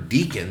God. They're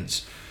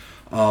deacons,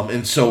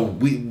 and so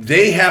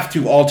they have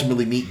to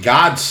ultimately meet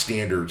God's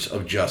standards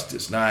of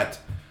justice, not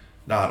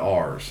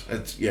ours.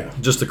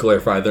 Just to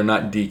clarify, they're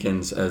not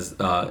deacons as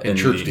in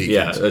church deacons.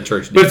 Yeah, a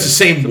church deacon. But it's the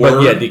same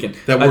word. Yeah, deacon.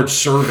 That word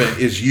servant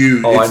is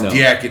used. It's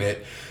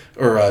diaconate,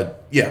 or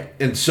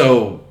and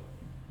so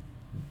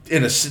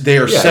they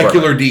are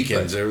secular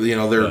deacons.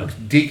 Right. They're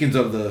deacons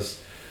of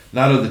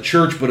not of the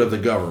church, but of the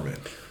government.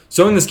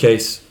 So in this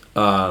case,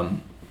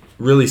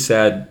 really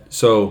sad.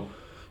 So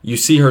you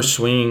see her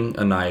swinging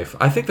a knife.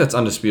 I think that's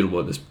undisputable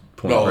at this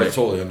point. No, right? it's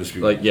totally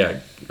undisputable.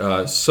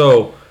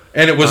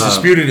 And it was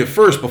disputed at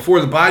first before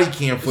the body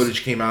cam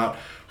footage came out.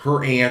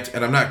 Her aunt,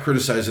 and I'm not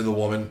criticizing the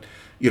woman.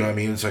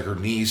 It's like her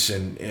niece,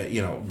 and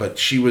but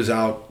she was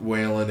out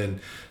wailing and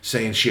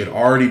saying she had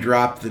already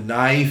dropped the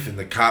knife, and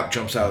the cop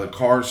jumps out of the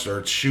car and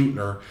starts shooting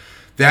her.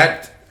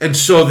 And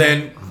so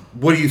then,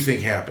 what do you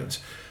think happens?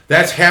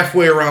 That's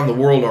halfway around the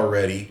world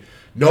already.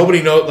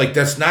 Nobody knows. Like,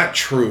 that's not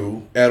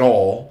true at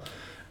all.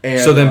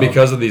 And so then,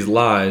 because of these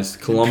lies,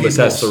 Columbus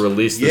has to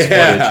release this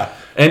footage.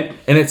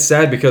 And it's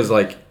sad because,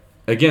 like,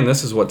 again,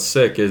 this is what's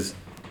sick is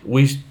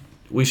we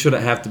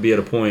shouldn't have to be at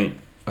a point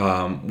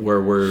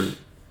where we're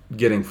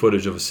getting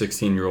footage of a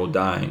 16-year-old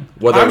dying.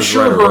 Whether I'm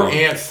sure right or her wrong.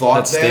 aunt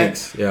thought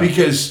that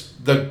because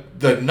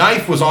the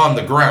knife was on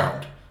the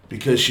ground,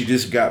 because she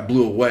just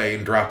blew away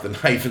and dropped the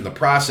knife in the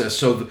process.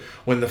 So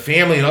when the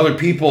family and other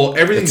people,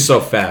 everything's it's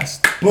so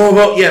fast. Boom,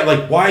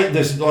 like why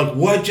this? Like,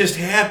 what just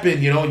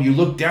happened? And you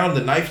look down,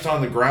 the knife's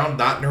on the ground,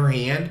 not in her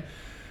hand.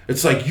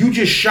 It's like, you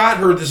just shot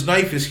her. This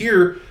knife is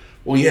here.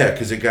 Well, yeah,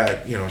 because it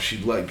got she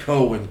let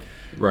go and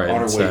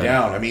on her way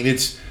down. I mean,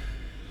 it's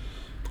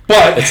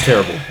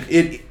terrible.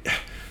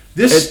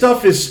 This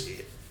stuff is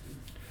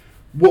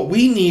what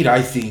we need.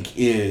 I think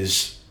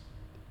is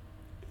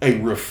a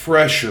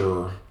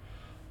refresher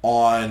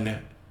on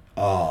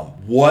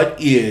what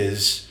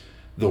is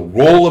the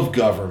role of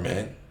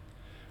government,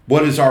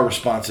 what is our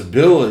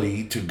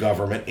responsibility to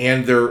government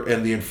and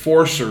the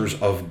enforcers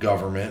of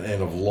government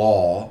and of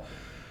law,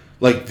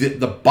 Like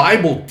the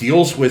Bible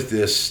deals with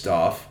this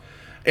stuff,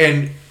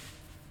 and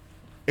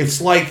it's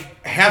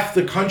like half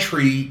the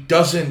country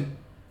doesn't,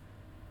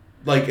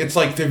 like, it's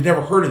like they've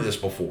never heard of this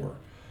before,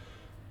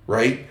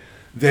 right?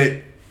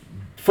 That,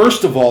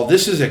 first of all,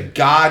 this is a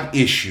God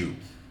issue.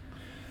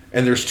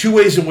 And there's two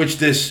ways in which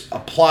this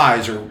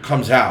applies or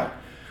comes out.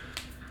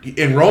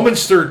 In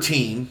Romans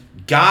 13,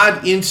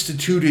 God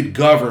instituted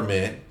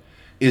government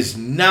is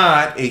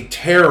not a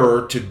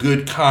terror to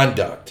good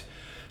conduct.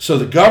 So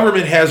the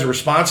government has a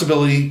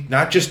responsibility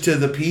not just to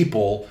the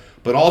people,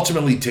 but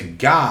ultimately to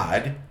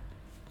God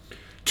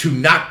to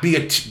not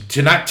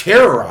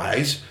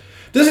terrorize.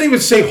 It doesn't even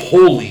say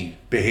holy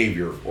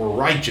behavior or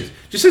righteous.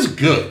 It just says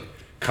good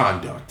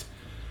conduct.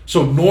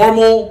 So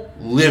normal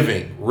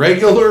living,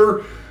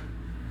 regular,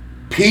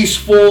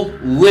 peaceful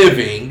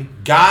living,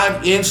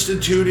 God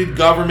instituted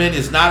government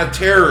is not a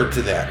terror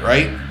to that,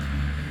 right?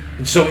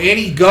 And so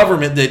any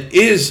government that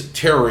is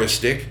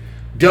terroristic,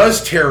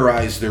 does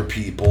terrorize their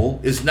people,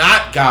 is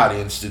not God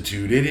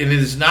instituted, and it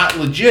is not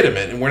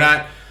legitimate, and we're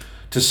not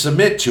to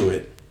submit to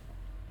it.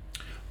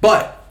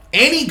 But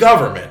any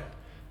government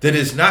that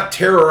is not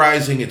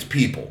terrorizing its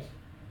people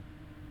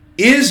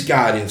is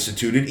God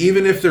instituted,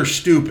 even if they're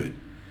stupid.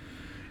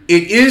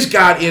 It is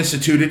God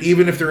instituted,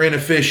 even if they're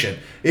inefficient.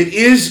 It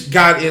is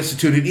God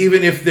instituted,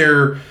 even if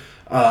they're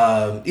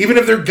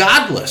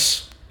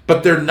godless,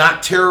 but they're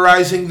not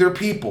terrorizing their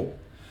people.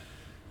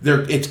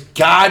 It's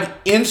God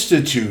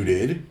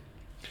instituted,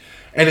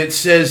 and it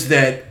says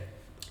that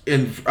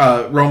in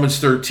Romans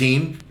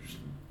 13,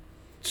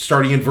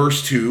 starting in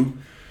verse 2,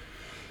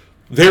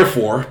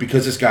 therefore,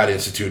 because it's God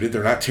instituted,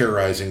 they're not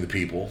terrorizing the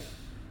people.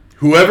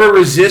 Whoever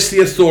resists the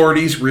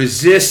authorities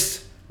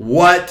resists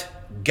what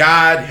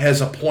God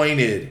has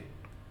appointed,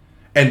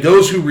 and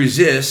those who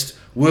resist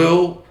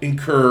will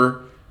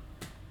incur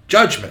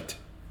judgment.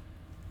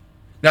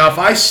 Now, if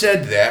I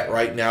said that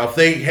right now, if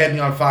they had me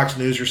on Fox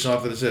News or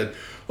something and said,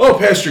 "Oh,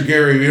 Pastor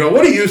Gary,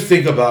 what do you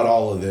think about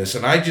all of this?"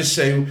 and I just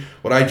say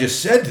what I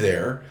just said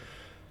there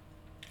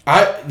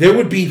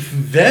would be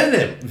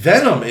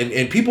venom,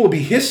 and people would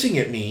be hissing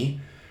at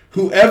me.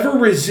 Whoever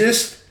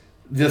resists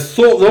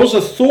those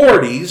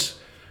authorities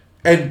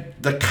and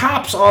the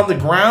cops on the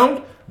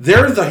ground,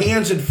 they're the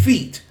hands and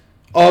feet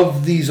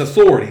of these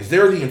authorities.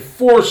 They're the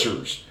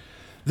enforcers.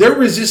 They're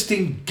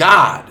resisting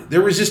God.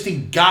 They're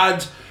resisting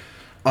God's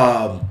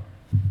authority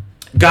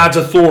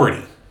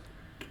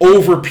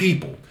over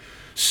people.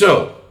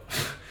 So,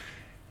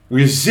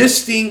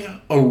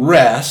 resisting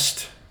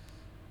arrest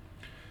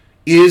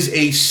is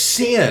a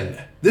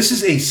sin. This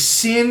is a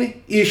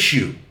sin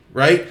issue,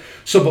 right?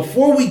 So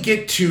before we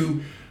get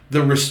to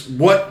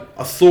what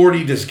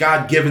authority does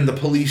God give in the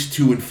police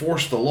to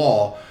enforce the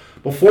law,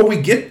 before we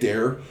get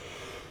there,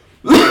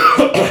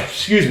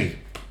 excuse me,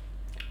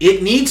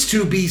 it needs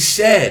to be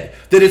said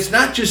that it's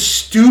not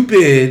just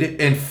stupid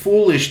and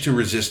foolish to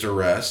resist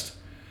arrest,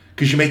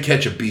 because you may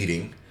catch a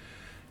beating.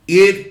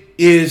 It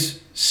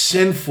is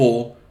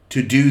sinful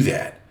to do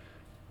that.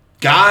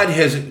 God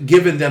has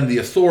given them the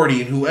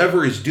authority, and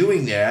whoever is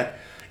doing that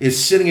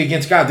is sinning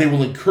against God. They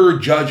will incur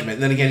judgment.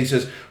 And then again, he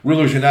says,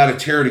 rulers are not a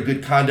terror to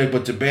good conduct,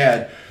 but to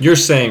bad. You're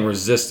saying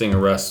resisting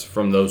arrest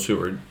from those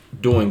who are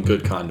doing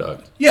good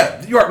conduct.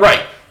 Yeah, you're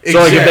right. Exactly.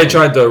 So like if they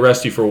tried to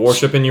arrest you for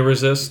worship and you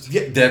resist?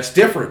 Yeah, that's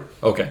different.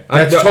 Okay.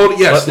 That's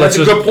totally, yes, that's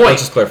a good point.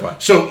 Let's just clarify.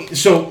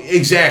 So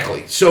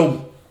exactly.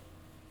 So,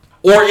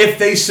 or if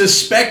they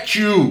suspect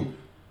you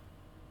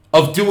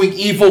of doing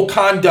evil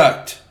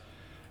conduct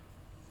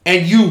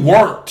and you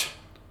weren't.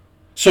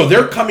 So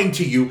they're coming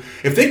to you.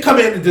 If they come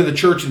into the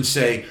church and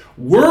say,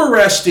 we're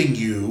arresting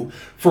you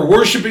for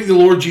worshiping the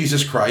Lord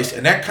Jesus Christ,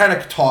 and that kind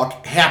of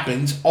talk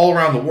happens all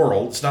around the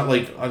world, it's not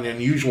like an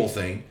unusual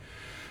thing,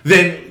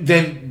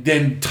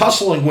 then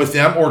tussling with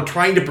them or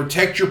trying to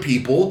protect your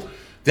people,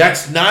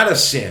 that's not a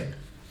sin.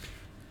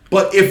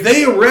 But if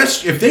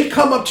they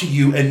come up to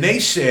you and they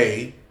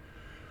say,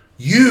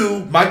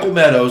 you, Michael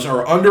Meadows,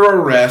 are under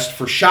arrest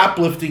for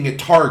shoplifting at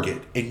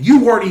Target, and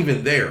you weren't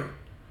even there,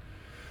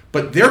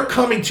 but they're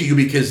coming to you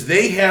because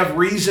they have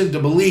reason to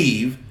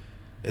believe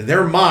in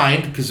their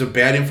mind, because of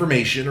bad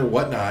information or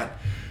whatnot,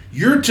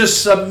 you're to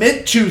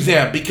submit to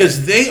them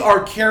because they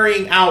are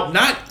carrying out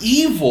not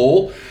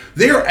evil,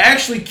 they are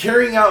actually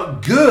carrying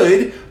out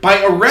good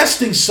by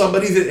arresting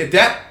somebody that at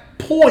that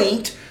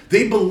point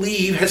they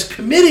believe has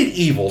committed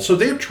evil. So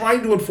they're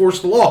trying to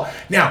enforce the law.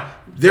 Now,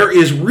 there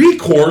is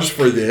recourse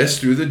for this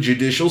through the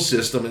judicial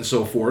system and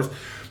so forth,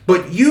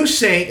 but you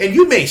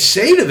may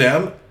say to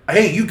them,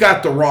 hey, you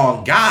got the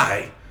wrong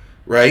guy,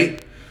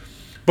 right?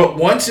 But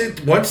once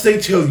they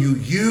tell you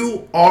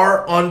you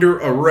are under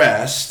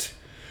arrest,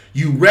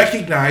 you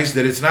recognize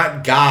that it's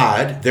not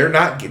God.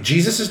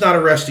 Jesus is not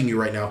arresting you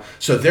right now.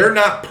 So they're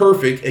not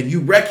perfect, and you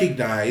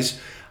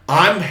recognize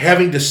I'm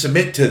having to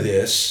submit to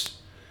this,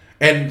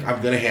 and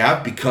I'm going to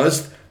have,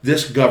 because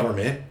this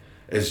government,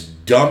 as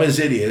dumb as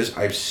it is,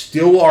 I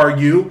still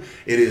argue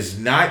it is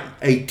not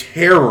a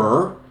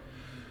terror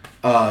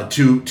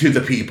to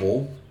the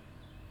people.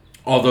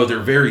 although they're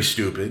very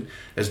stupid,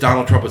 as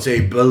Donald Trump would say,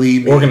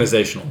 believe me.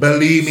 Organizational.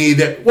 Believe me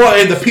that, well,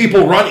 and the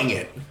people running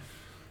it.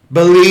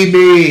 Believe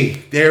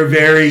me, they're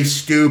very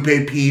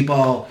stupid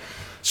people.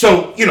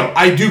 So,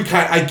 I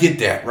get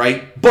that,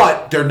 right?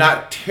 But they're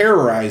not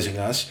terrorizing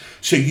us,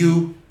 so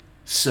you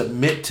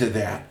submit to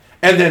that.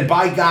 And then,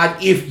 by God,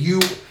 if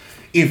you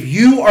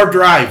are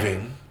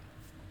driving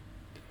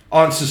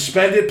on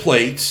suspended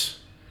plates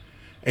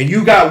and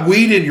you got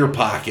weed in your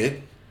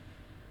pocket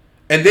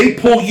and they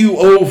pull you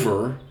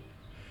over,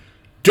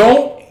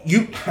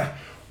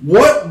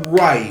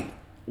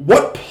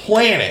 what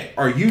planet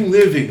are you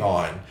living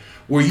on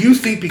where you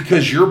think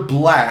because you're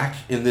black,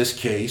 in this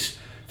case,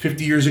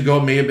 50 years ago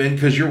it may have been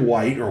because you're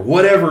white or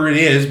whatever it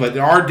is, but in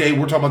our day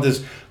we're talking about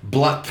this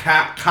black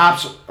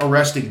cops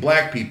arresting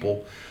black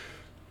people.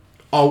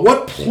 On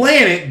what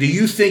planet do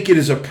you think it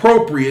is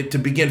appropriate to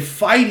begin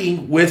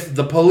fighting with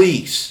the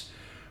police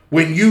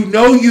when you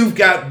know you've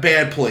got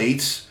bad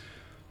plates,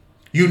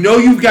 you know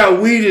you've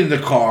got weed in the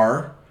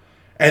car,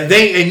 and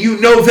they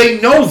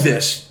know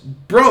this,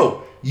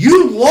 bro?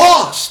 You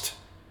lost.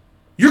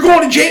 You're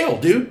going to jail,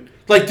 dude.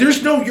 Like there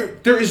is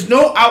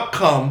no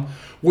outcome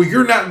where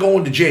you're not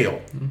going to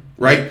jail,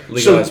 right?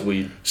 Legalize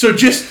weed. So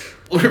just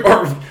or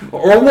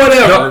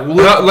whatever.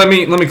 No, let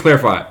me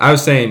clarify. I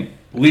was saying.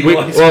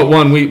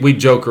 We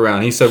joke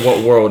around. He said,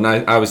 "What world?"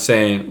 And I was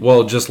saying,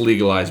 "Well, just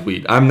legalize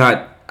weed." I'm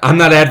not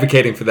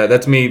advocating for that.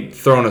 That's me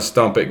throwing a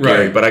stump at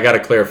Gary. Right. But I got to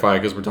clarify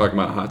because we're talking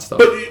about hot stuff.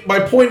 But my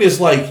point is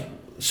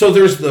so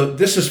there's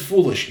this is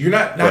foolish. You're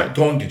not right.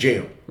 Going to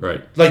jail.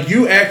 Right. Like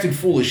you acting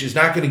foolish is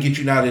not going to get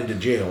you not into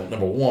jail.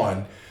 Number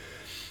one,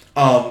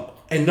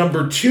 and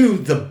number two,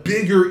 the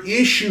bigger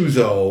issue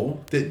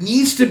though that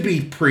needs to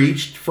be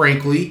preached,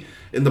 frankly,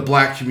 in the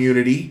black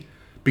community.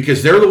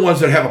 Because they're the ones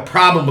that have a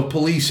problem with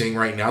policing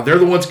right now. They're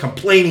the ones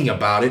complaining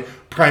about it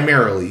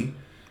primarily,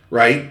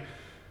 right?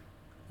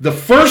 The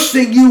first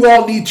thing you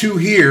all need to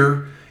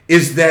hear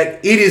is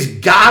that it is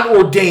God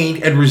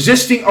ordained and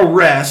resisting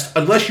arrest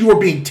unless you are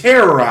being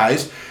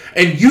terrorized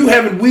and you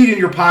having weed in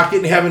your pocket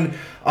and having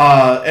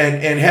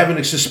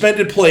having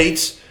suspended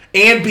plates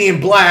and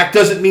being black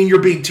doesn't mean you're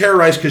being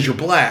terrorized because you're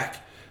black.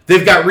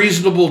 They've got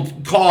reasonable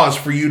cause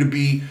for you to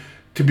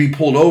be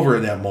pulled over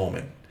in that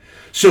moment.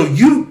 So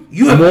you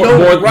have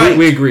no right.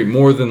 We agree.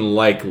 More than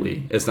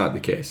likely, it's not the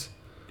case.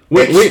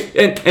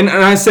 And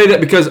I say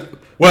that because if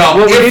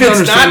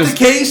it's not the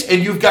case,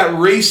 and you've got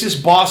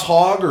racist boss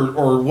hog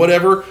or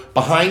whatever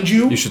behind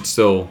you, you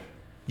still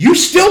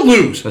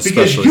lose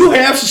because you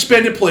have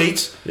suspended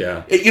plates.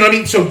 Yeah, you know what I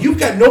mean. So you've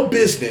got no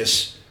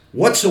business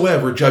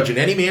whatsoever judging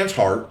any man's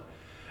heart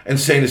and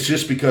saying it's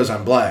just because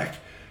I'm black.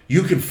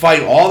 You can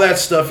fight all that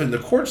stuff in the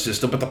court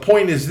system, but the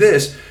point is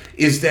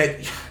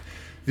that.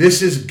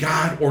 This is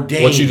God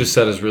ordained. What you just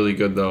said is really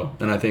good, though,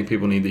 and I think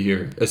people need to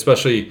hear,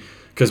 especially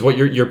because what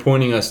you're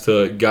pointing us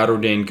to God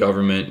ordained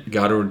government,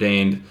 God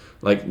ordained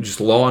just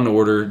law and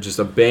order, just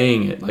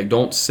obeying it,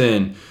 don't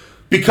sin,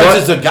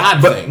 because it's a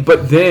God thing.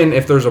 But then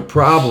if there's a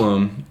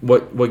problem,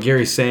 what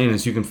Gary's saying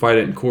is you can fight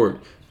it in court.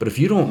 But if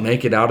you don't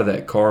make it out of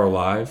that car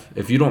alive,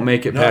 if you don't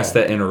make it past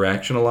that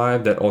interaction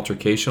alive, that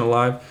altercation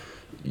alive,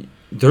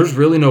 there's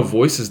really no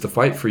voices to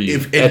fight for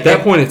you. At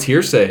that point, it's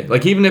hearsay.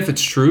 Even if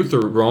it's truth or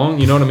wrong,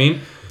 you know what I mean?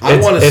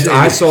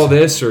 I saw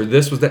this or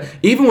this was that.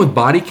 Even with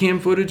body cam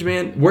footage,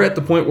 man, we're at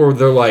the point where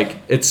they're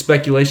it's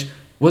speculation.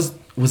 Was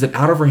it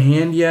out of her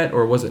hand yet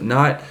or was it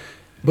not?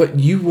 But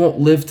you won't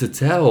live to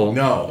tell.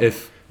 No. In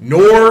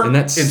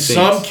in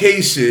some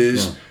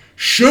cases,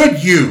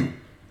 should you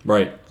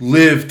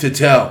live to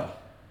tell.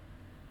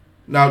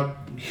 Now,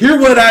 hear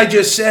what I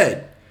just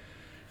said.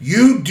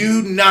 You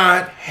do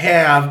not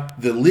have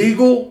the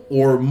legal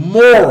or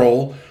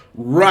moral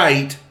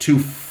right to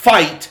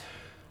fight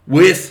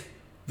with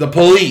the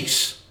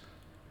police.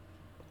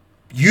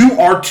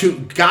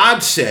 God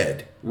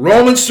said,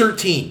 Romans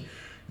 13,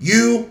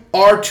 you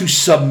are to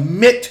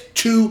submit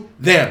to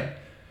them.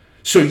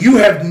 So you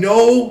have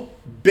no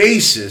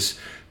basis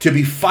to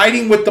be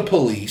fighting with the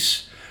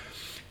police.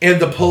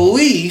 And the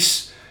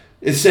police,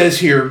 it says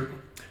here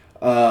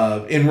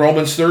in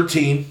Romans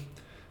 13,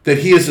 that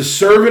he is a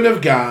servant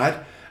of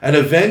God, an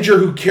avenger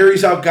who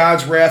carries out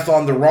God's wrath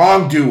on the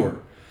wrongdoer.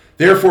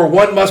 Therefore,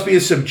 one must be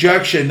in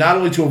subjection, not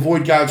only to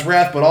avoid God's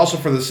wrath, but also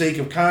for the sake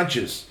of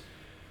conscience.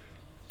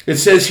 It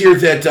says here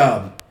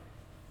that,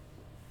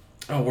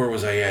 where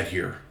was I at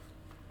here?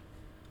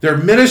 They're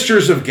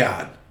ministers of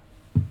God.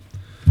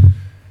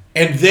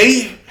 And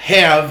they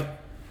have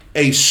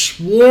a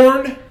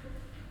sworn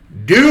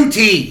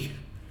duty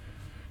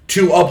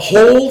to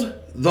uphold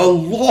the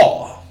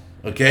law.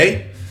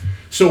 Okay?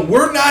 So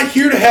we're not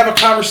here to have a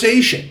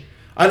conversation.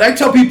 And I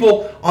tell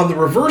people on the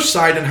reverse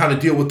side on how to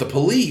deal with the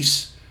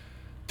police,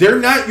 they're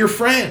not your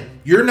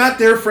friend. You're not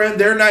their friend.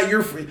 They're not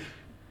your friend.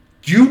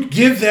 You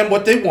give them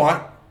what they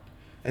want,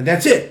 and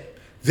that's it.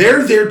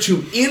 They're there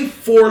to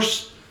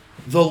enforce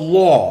the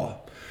law.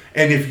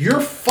 And if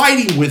you're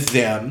fighting with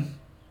them,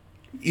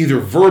 either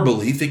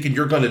verbally, thinking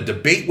you're going to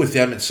debate with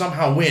them and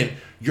somehow win,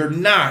 you're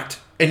not,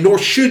 and nor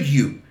should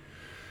you.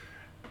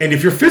 And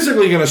if you're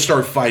physically going to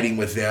start fighting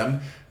with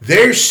them,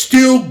 they're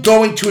still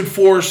going to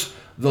enforce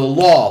the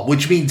law,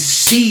 which means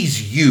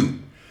seize you,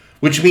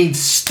 which means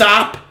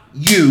stop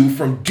you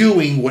from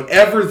doing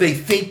whatever they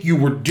think you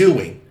were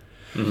doing.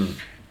 Mm-hmm.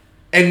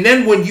 And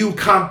then when you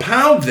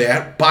compound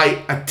that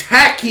by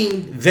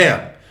attacking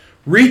them,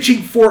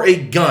 reaching for a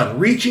gun,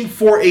 reaching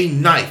for a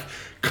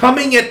knife,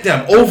 coming at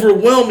them,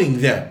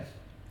 overwhelming them,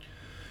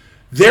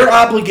 their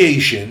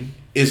obligation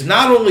is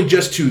not only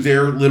just to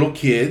their little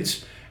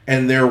kids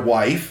and their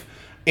wife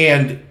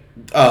and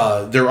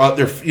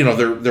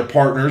their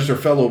partners, their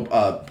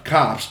fellow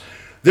cops.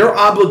 They're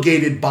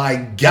obligated by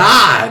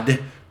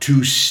God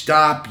to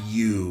stop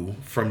you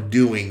from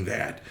doing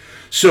that.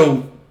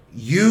 So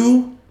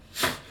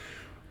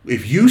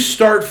if you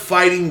start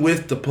fighting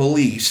with the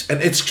police,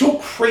 and it's so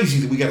crazy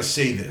that we got to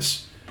say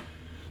this,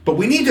 but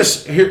we need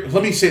to, here,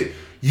 let me say,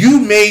 you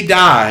may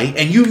die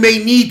and you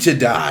may need to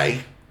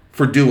die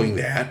for doing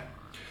that.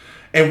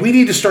 And we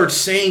need to start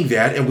saying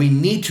that, and we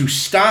need to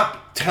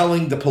stop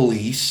telling the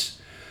police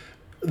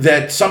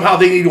that somehow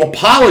they need to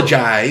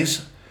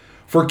apologize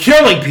for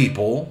killing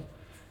people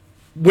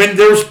when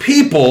there's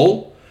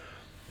people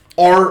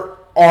are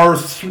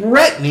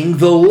threatening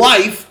the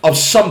life of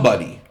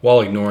somebody.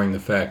 While ignoring the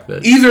fact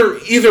that either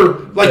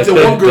like the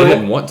one girl they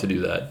didn't want to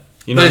do that.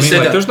 You know what I mean?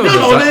 Like, there's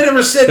no, they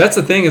never said. That's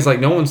the thing is like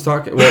no one's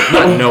talking. Well,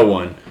 not no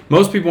one.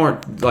 Most people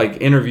aren't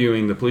like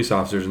interviewing the police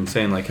officers and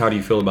saying like, "How do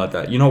you feel about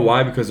that?" You know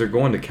why? Because they're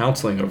going to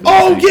counseling over.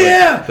 Oh things.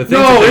 yeah, like,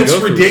 no, it's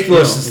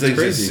ridiculous. The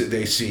things that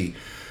they see.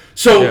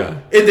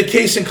 So in the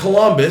case in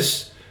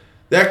Columbus,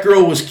 that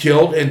girl was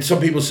killed, and some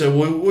people said,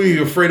 "Well, were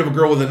you afraid of a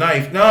girl with a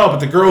knife?" No, but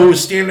the girl who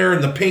was standing there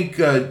in the pink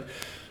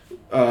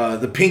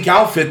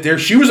outfit there,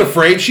 she was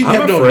afraid. She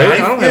didn't have no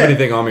knife. I don't have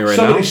anything on me right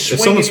now. If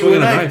someone's swinging a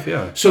knife,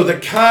 yeah. So the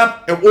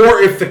cop,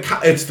 or if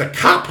it's the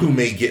cop who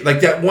may get,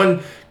 like that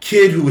one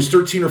kid who was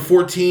 13 or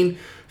 14,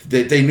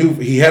 that they knew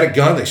he had a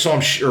gun. They saw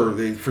him,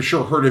 they for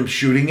sure heard him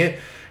shooting it,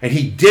 and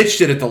he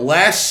ditched it at the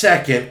last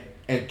second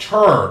and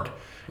turned.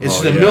 It's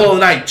in the middle of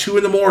the night, 2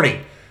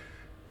 a.m.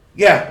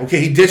 Yeah,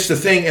 okay, he ditched the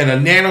thing, and a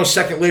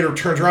nanosecond later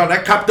turns around.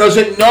 That cop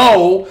doesn't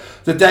know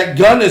that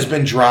gun has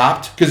been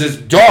dropped because it's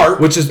dark.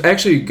 Which is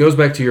actually goes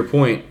back to your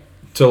point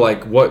to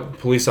like what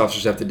police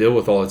officers have to deal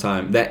with all the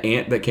time. That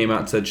aunt that came out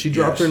and said she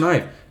dropped her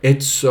knife.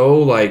 It's so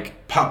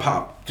like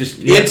pop, just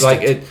instant.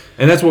 Like it,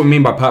 and that's what we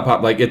mean by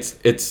pop. Like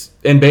it's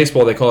in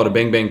baseball they call it a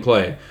bang bang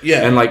play.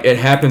 Yeah, and like it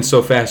happens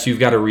so fast you've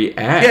got to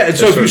react. Yeah, and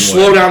so if you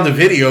slow down the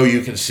video, you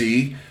can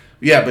see.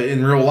 Yeah, but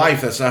in real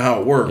life, that's not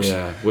how it works.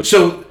 Yeah.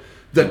 So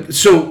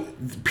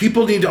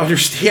people need to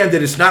understand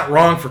that it's not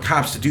wrong for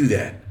cops to do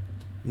that.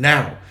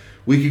 Now,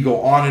 we could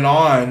go on and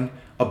on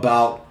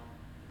about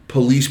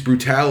police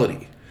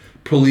brutality.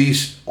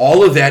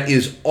 All of that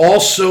is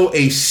also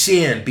a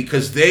sin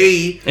because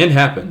it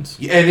happens.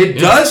 And it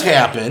does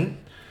happen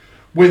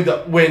we're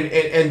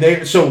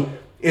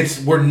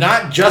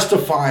not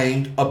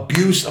justifying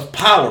abuse of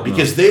power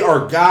because they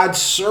are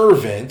God's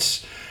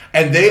servants.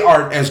 And they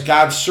are, as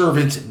God's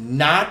servants,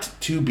 not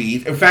to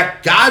be... In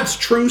fact, God's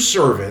true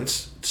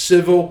servants,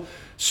 civil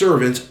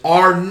servants,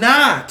 are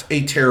not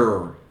a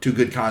terror to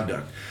good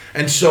conduct.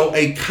 And so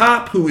a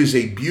cop who is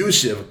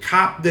abusive, a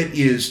cop that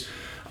is,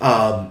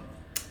 a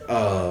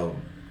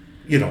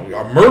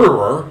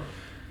murderer,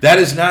 that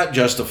is not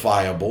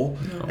justifiable.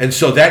 No. And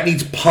so that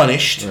needs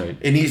punished. Right.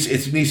 It needs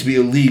to be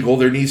illegal.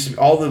 There needs to be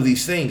all of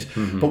these things.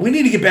 Mm-hmm. But we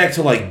need to get back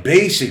to, like,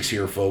 basics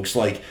here, folks.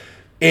 And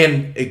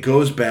it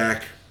goes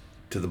back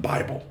to the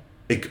Bible.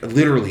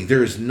 Literally,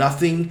 there is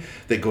nothing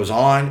that goes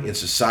on in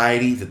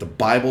society that the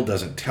Bible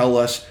doesn't tell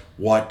us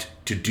what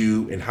to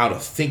do and how to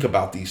think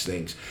about these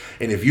things.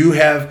 And if you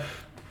have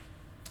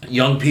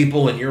young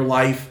people in your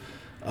life,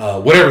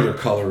 whatever their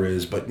color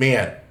is, but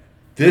man,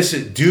 do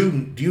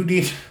you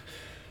need...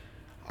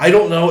 I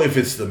don't know if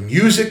it's the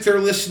music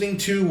they're listening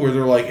to where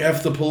they're like,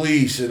 F the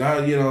police, and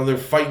they're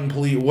fighting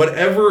police,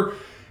 whatever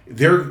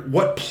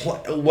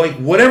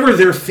whatever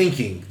they're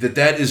thinking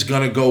that is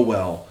going to go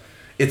well.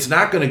 It's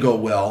not going to go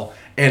well.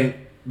 And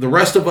the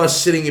rest of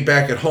us sitting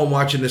back at home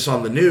watching this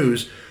on the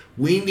news,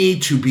 we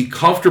need to be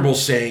comfortable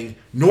saying,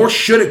 nor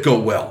should it go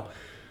well.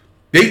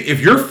 If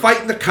you're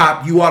fighting the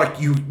cop, you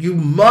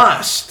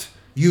must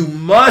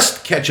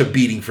catch a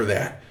beating for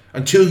that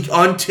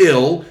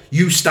until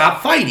you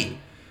stop fighting.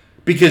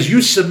 Because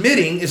you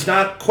submitting is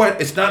not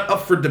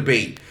up for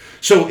debate.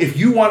 So if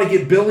you want to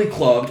get billy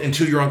clubbed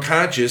until you're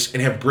unconscious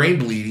and have brain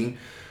bleeding,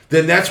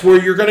 then that's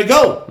where you're going to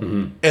go.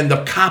 Mm-hmm. And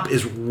the cop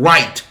is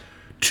right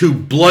to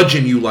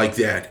bludgeon you like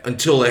that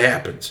until it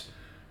happens.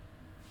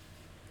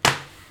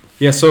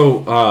 Yeah,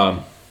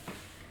 so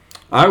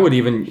I would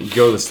even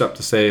go the step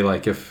to say,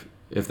 like, if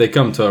they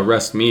come to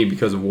arrest me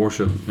because of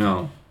worship,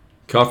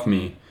 cuff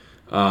me.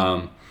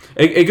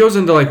 It goes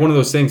into, like, one of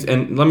those things,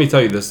 and let me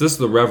tell you this is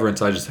the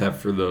reverence I just have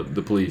for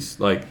the police.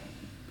 Like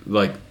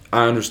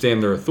I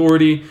understand their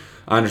authority.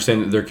 I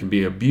understand that there can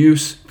be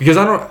abuse. Because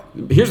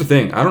here's the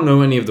thing, I don't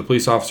know any of the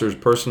police officers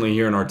personally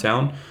here in our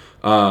town.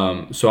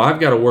 So I've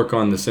got to work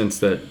on the sense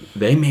that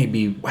they may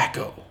be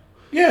wacko.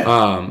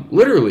 Yeah.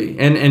 Literally.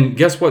 And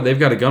guess what? They've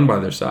got a gun by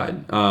their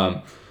side.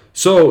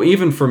 So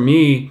even for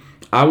me,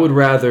 I would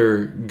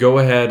rather go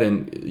ahead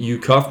and you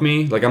cuff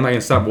me. Like, I'm not going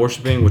to stop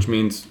worshiping, which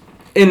means,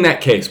 in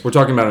that case, we're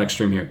talking about an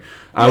extreme here.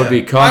 I would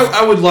be cuffed.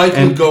 I would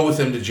likely go with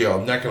them to jail.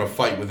 I'm not going to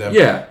fight with them.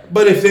 Yeah.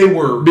 But if they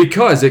were...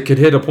 Because it could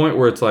hit a point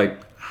where it's like,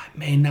 I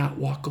may not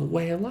walk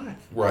away alive.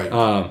 Right.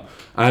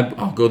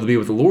 I'll go to be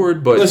with the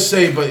Lord, but... Let's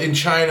say, but in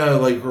China,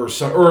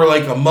 or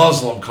like a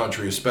Muslim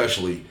country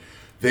especially,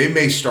 they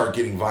may start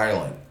getting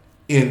violent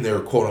in their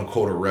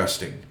quote-unquote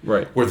arresting.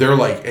 Right. Where they're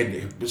like,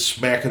 and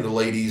smacking the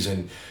ladies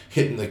and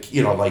hitting the,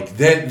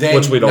 then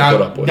which we don't now,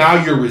 put up with.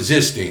 Now you're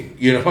resisting,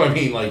 you know what I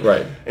mean? Like,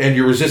 right. And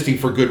you're resisting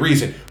for good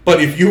reason. But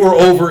if you were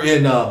over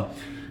in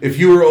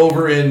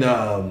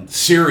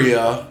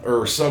Syria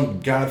or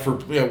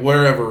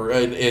wherever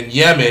in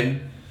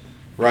Yemen,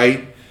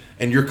 right,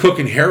 and you're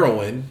cooking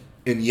heroin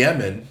in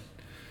Yemen,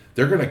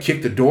 they're going to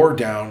kick the door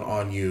down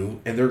on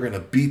you and they're going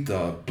to beat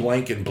the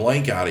blank and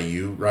blank out of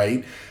you,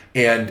 right?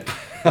 And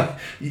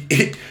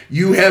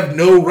you have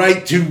no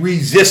right to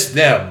resist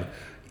them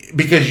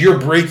because you're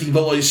breaking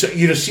the law. So,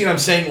 see what I'm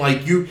saying?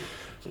 Like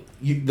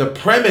the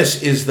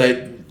premise is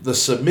that the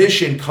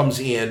submission comes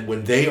in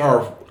when they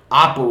are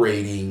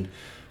operating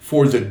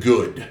for the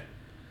good.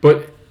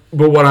 But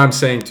what I'm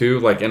saying too,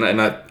 like, and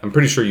I'm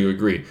pretty sure you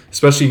agree,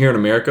 especially here in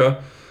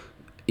America,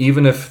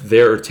 even if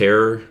they're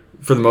terror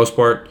for the most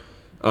part,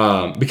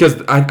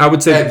 because I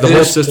would say at the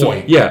whole system.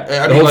 Point,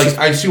 yeah, I mean, like,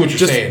 I see what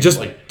you're saying.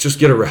 Just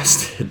get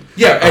arrested.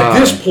 Yeah, at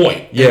this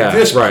point. Yeah, at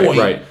this point,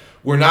 right.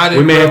 We're not in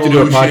we may revolution.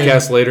 have to do a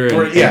podcast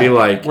later and be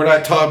like, we're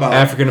not talking about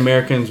African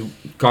Americans,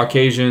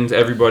 Caucasians,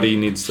 everybody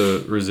needs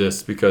to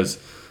resist because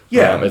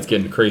it's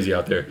getting crazy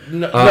out there.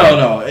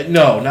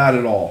 No, not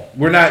at all.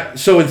 We're not.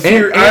 So in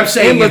theory, I'm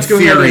saying let's in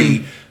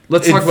theory.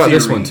 Let's talk about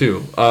this one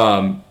too,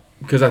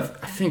 because I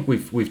think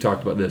we've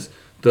talked about this.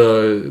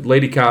 The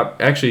lady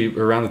cop, actually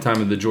around the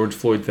time of the George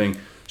Floyd thing,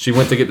 she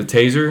went to get the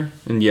taser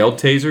and yelled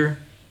taser.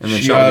 And then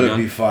she shot ought the to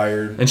gun. be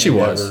fired. And she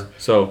was.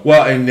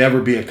 And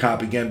never be a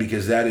cop again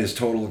because that is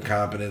total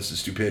incompetence and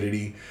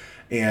stupidity.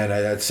 And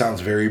that sounds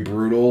very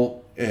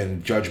brutal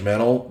and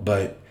judgmental,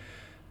 but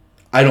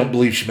I don't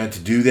believe she meant to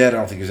do that. I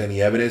don't think there's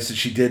any evidence that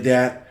she did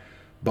that.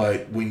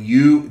 But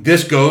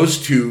this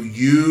goes to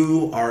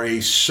you are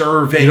a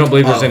servant. You don't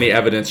believe there's any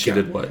evidence she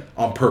did what?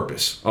 On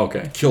purpose.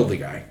 Okay. Killed the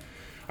guy.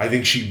 I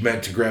think she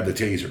meant to grab the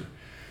taser.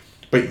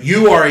 But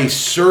you are a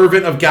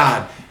servant of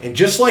God. And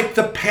just like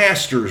the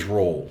pastor's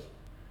role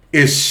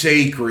is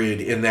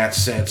sacred in that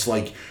sense.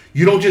 Like,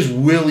 you don't just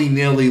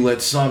willy-nilly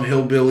let some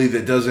hillbilly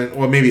that doesn't,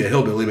 or maybe a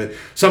hillbilly, but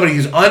somebody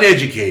who's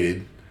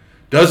uneducated,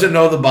 doesn't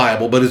know the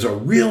Bible, but is a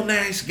real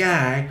nice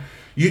guy,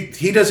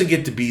 he doesn't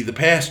get to be the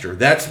pastor.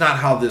 That's not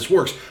how this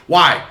works.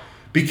 Why?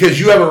 Because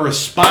you have a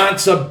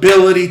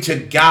responsibility to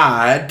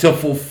God to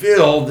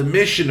fulfill the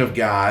mission of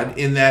God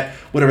in that,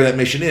 whatever that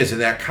mission is, in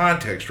that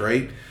context,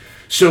 right?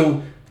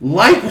 So,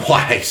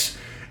 likewise,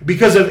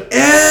 because of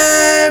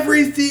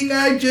everything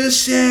I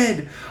just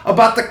said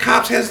about the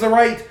cops has the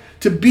right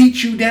to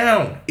beat you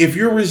down. If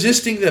you're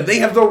resisting them, they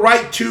have the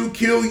right to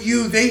kill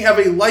you. They have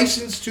a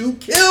license to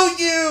kill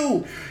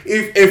you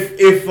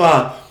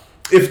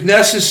if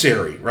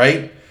necessary,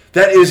 right?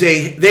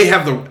 They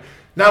have the,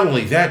 not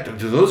only that,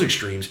 to those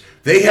extremes,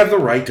 they have the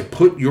right to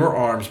put your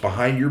arms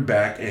behind your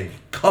back and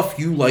cuff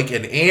you like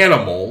an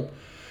animal,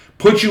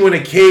 put you in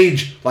a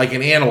cage like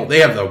an animal. They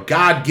have the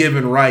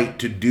God-given right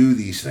to do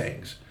these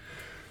things.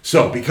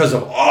 So, because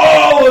of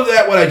all of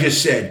that, what I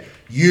just said,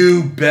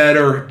 you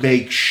better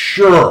make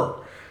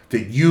sure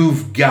that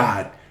you've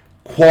got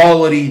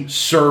quality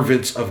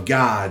servants of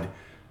God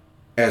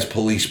as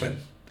policemen.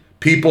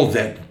 People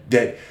that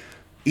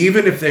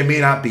even if they may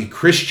not be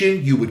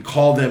Christian, you would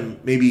call them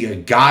maybe a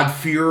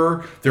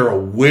God-fearer. They're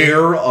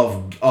aware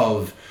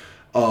of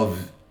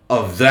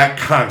that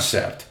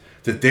concept,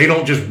 that they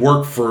don't just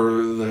work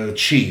for the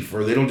chief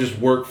or they don't just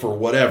work for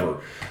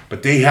whatever,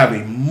 but they have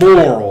a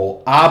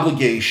moral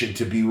obligation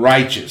to be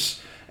righteous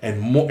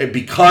and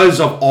because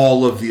of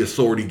all of the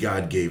authority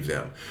God gave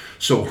them.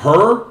 So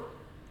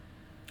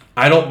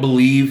I don't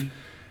believe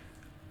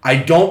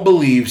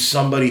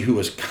somebody who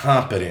is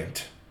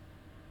competent,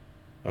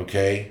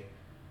 okay,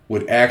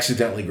 would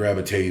accidentally grab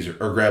a taser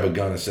or grab a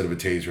gun instead of a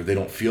taser. They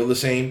don't feel the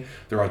same.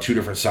 They're on two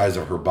different sides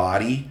of her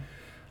body.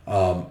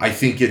 I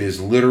think it is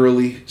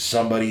literally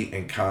somebody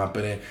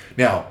incompetent.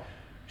 Now,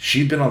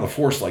 she'd been on the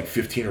force like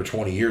 15 or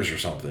 20 years or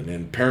something,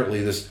 and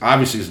apparently this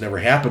obviously has never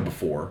happened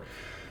before,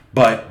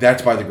 but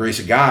that's by the grace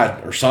of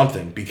God or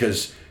something,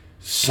 because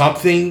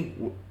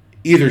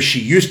either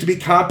she used to be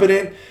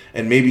competent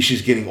and maybe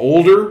she's getting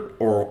older,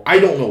 or I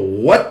don't know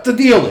what the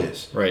deal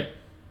is. Right.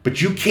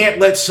 But you can't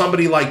let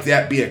somebody like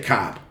that be a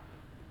cop.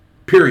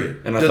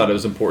 Period. And I thought it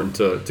was important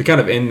to kind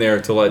of end there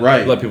to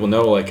let people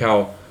know like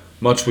how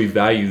much we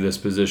value this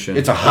position.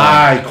 It's a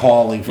high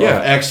calling for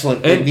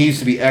excellent. It needs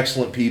to be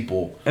excellent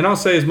people. And I'll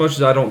say, as much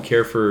as I don't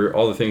care for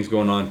all the things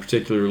going on,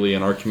 particularly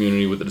in our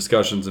community with the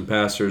discussions and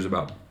pastors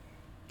about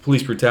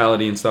police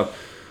brutality and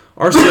stuff,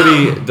 our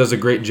city does a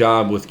great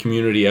job with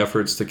community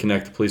efforts to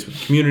connect the police with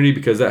the community,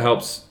 because that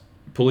helps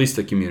police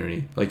the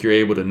community. Like, you're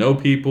able to know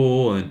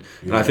people, and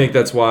I think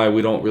that's why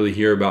we don't really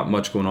hear about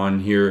much going on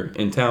here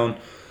in town.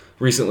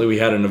 Recently, we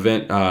had an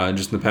event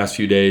just in the past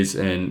few days,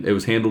 and it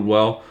was handled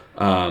well.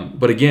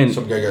 But again,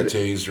 some guy got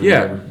tased or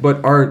whatever.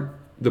 But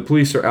the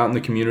police are out in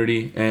the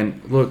community, and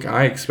look,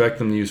 I expect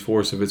them to use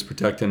force if it's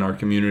protecting our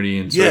community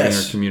and serving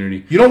our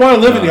community. You don't want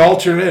to live in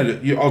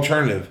the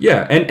alternative.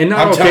 Yeah, and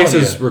not all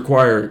cases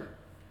require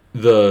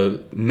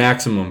the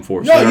maximum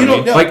force. No, you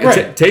don't.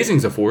 Like,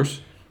 tasing's a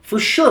force. For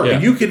sure. Yeah.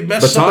 And you could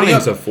mess somebody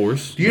up. Batoning's a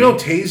force. Do you know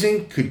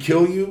tasing could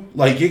kill you?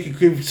 Like, it could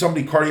give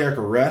somebody cardiac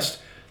arrest.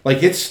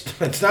 Like,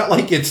 it's not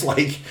like it's,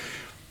 like,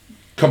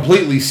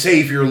 completely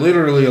safe. You're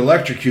literally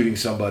electrocuting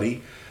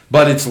somebody.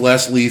 But it's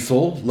less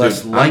lethal,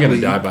 less likely. I'm going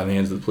to die by the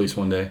hands of the police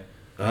one day.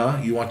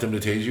 You want them to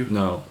tase you?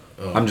 No.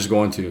 Oh. I'm just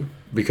going to.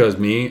 Because I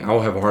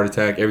will have a heart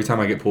attack every time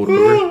I get pulled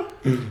over.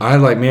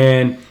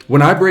 Man,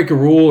 when I break a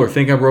rule or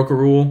think I broke a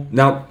rule.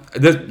 Now,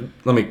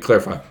 let me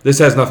clarify. This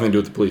has nothing to do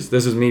with the police.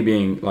 This is me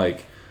being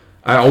like,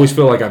 I always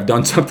feel like I've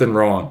done something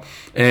wrong.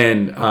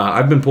 And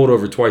I've been pulled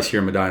over twice here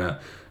in Medina.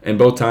 And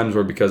both times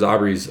were because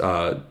Aubrey's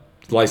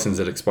license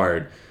had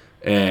expired.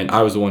 And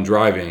I was the one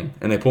driving,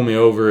 and they pull me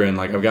over, and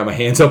like I've got my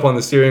hands up on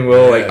the steering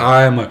wheel, like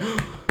I'm like,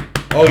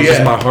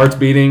 my heart's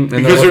beating,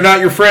 and because they're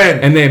not your friend.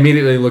 And they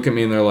immediately look at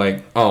me, and they're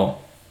like,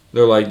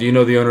 do you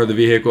know the owner of the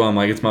vehicle? I'm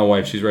like, it's my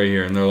wife, she's right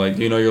here. And they're like,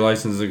 do you know your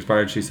license is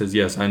expired? She says,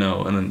 yes, I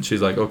know. And then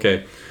she's like,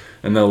 okay,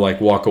 and they'll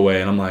like walk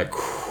away, and I'm like,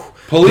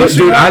 police.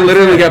 Dude, I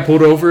literally got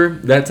pulled over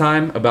that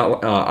time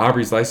about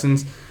Aubrey's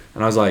license,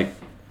 and I was like,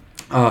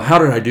 how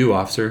did I do,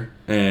 officer?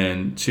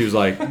 And she was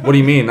like, what do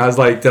you mean? And I was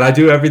like, did I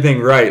do everything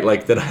right?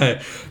 Like, did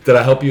I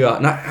help you out?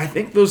 And I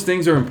think those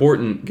things are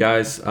important,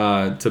 guys,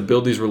 to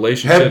build these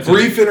relationships. Have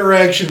brief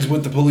interactions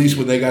with the police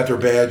when they got their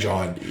badge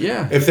on.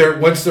 Yeah.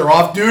 Once they're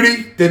off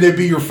duty, then they'd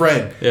be your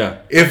friend. Yeah.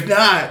 If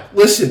not,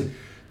 listen,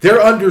 they're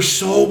under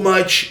so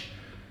much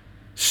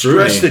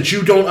stress that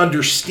you don't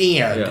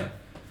understand. Yeah.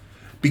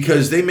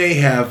 Because they may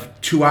have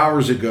 2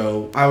 hours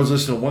ago, I was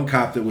listening to one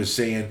cop that was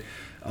saying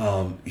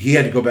he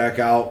had to go back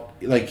out.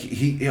 Like,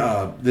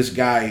 this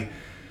guy,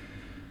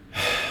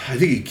 I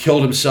think he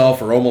killed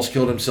himself or almost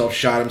killed himself,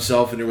 shot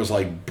himself, and there was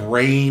like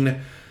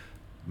brain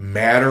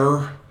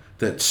matter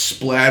that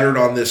splattered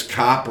on this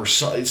cop or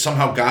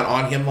somehow got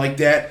on him like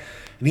that.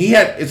 And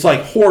it's like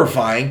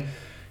horrifying.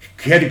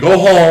 He had to go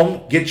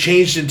home, get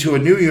changed into a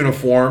new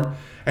uniform,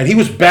 and he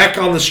was back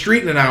on the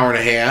street in an hour and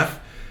a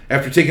half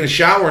after taking a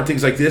shower and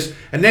things like this.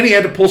 And then he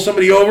had to pull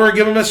somebody over and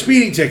give him a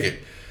speeding ticket.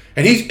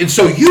 And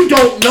so you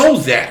don't know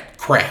that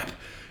crap.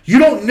 You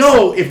don't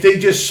know if they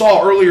just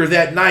saw earlier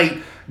that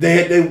night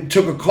they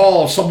took a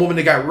call of some woman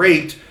that got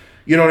raped.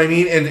 You know what I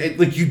mean? And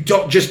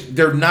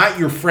they're not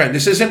your friend.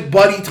 This isn't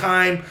buddy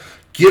time.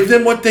 Give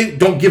them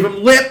don't give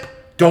them lip.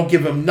 Don't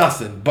give them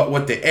nothing but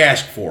what they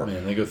ask for.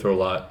 Man, they go through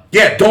a lot.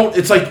 Yeah,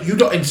 it's like you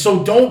don't, and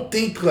so don't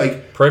think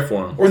like. Pray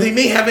for them. Or they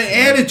may have an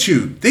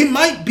attitude. They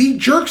might be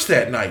jerks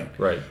that night.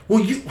 Right.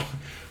 Well,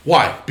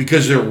 why?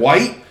 Because they're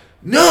white?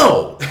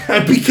 No,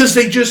 because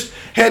they just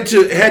had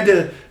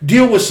to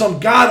deal with some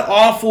god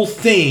awful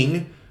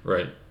thing.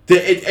 Right.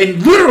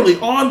 And literally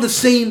on the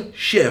same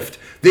shift,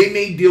 they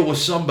may deal with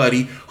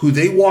somebody who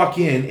they walk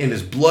in and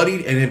is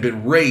bloodied and had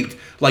been raped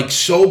like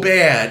so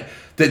bad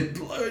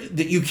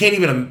that you can't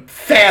even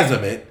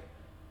fathom it.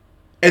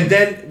 And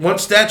then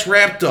once that's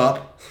wrapped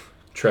up,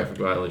 traffic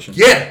violation.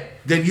 Yeah.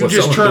 Then you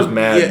just turn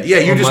mad. Yeah,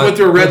 you just went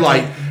through a red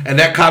light and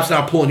that cop's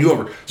now pulling you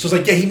over. So it's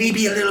like, yeah, he may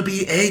be a little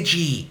bit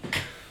edgy.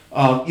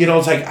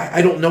 It's like,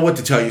 I don't know what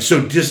to tell you.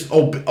 So just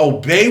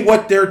obey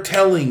what they're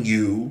telling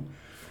you,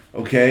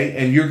 okay?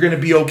 And you're going to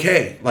be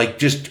okay. Like,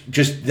 just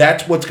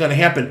that's what's going to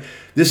happen.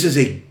 This is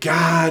a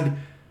God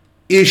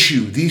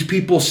issue. These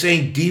people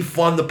saying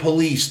defund the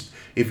police.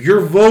 If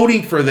you're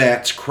voting for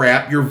that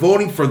crap, you're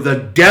voting for the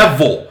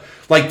devil.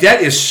 Like,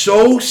 that is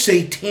so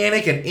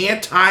satanic and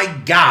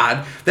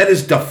anti-God. That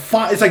is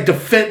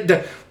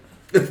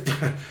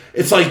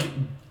it's like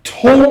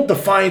total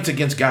defiance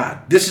against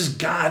God. This is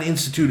God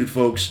instituted,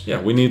 folks. Yeah,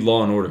 we need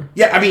law and order.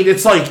 Yeah, I mean,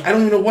 it's like, I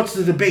don't even know what's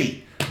the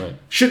debate. Right.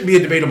 Shouldn't be a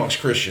debate amongst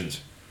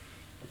Christians.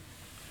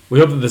 We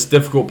hope that this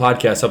difficult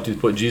podcast helped you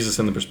put Jesus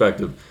in the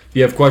perspective. If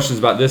you have questions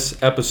about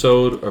this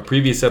episode or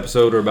previous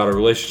episode or about a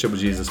relationship with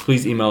Jesus,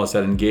 please email us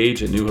at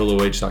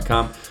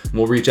engage@newhilloh.com, and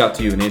we'll reach out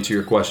to you and answer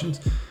your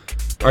questions.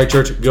 All right,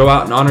 church, go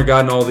out and honor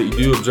God in all that you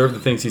do, observe the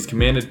things He's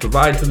commanded,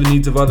 provide to the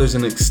needs of others,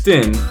 and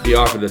extend the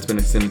offer that's been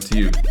extended to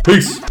you.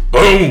 Peace.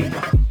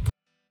 Boom.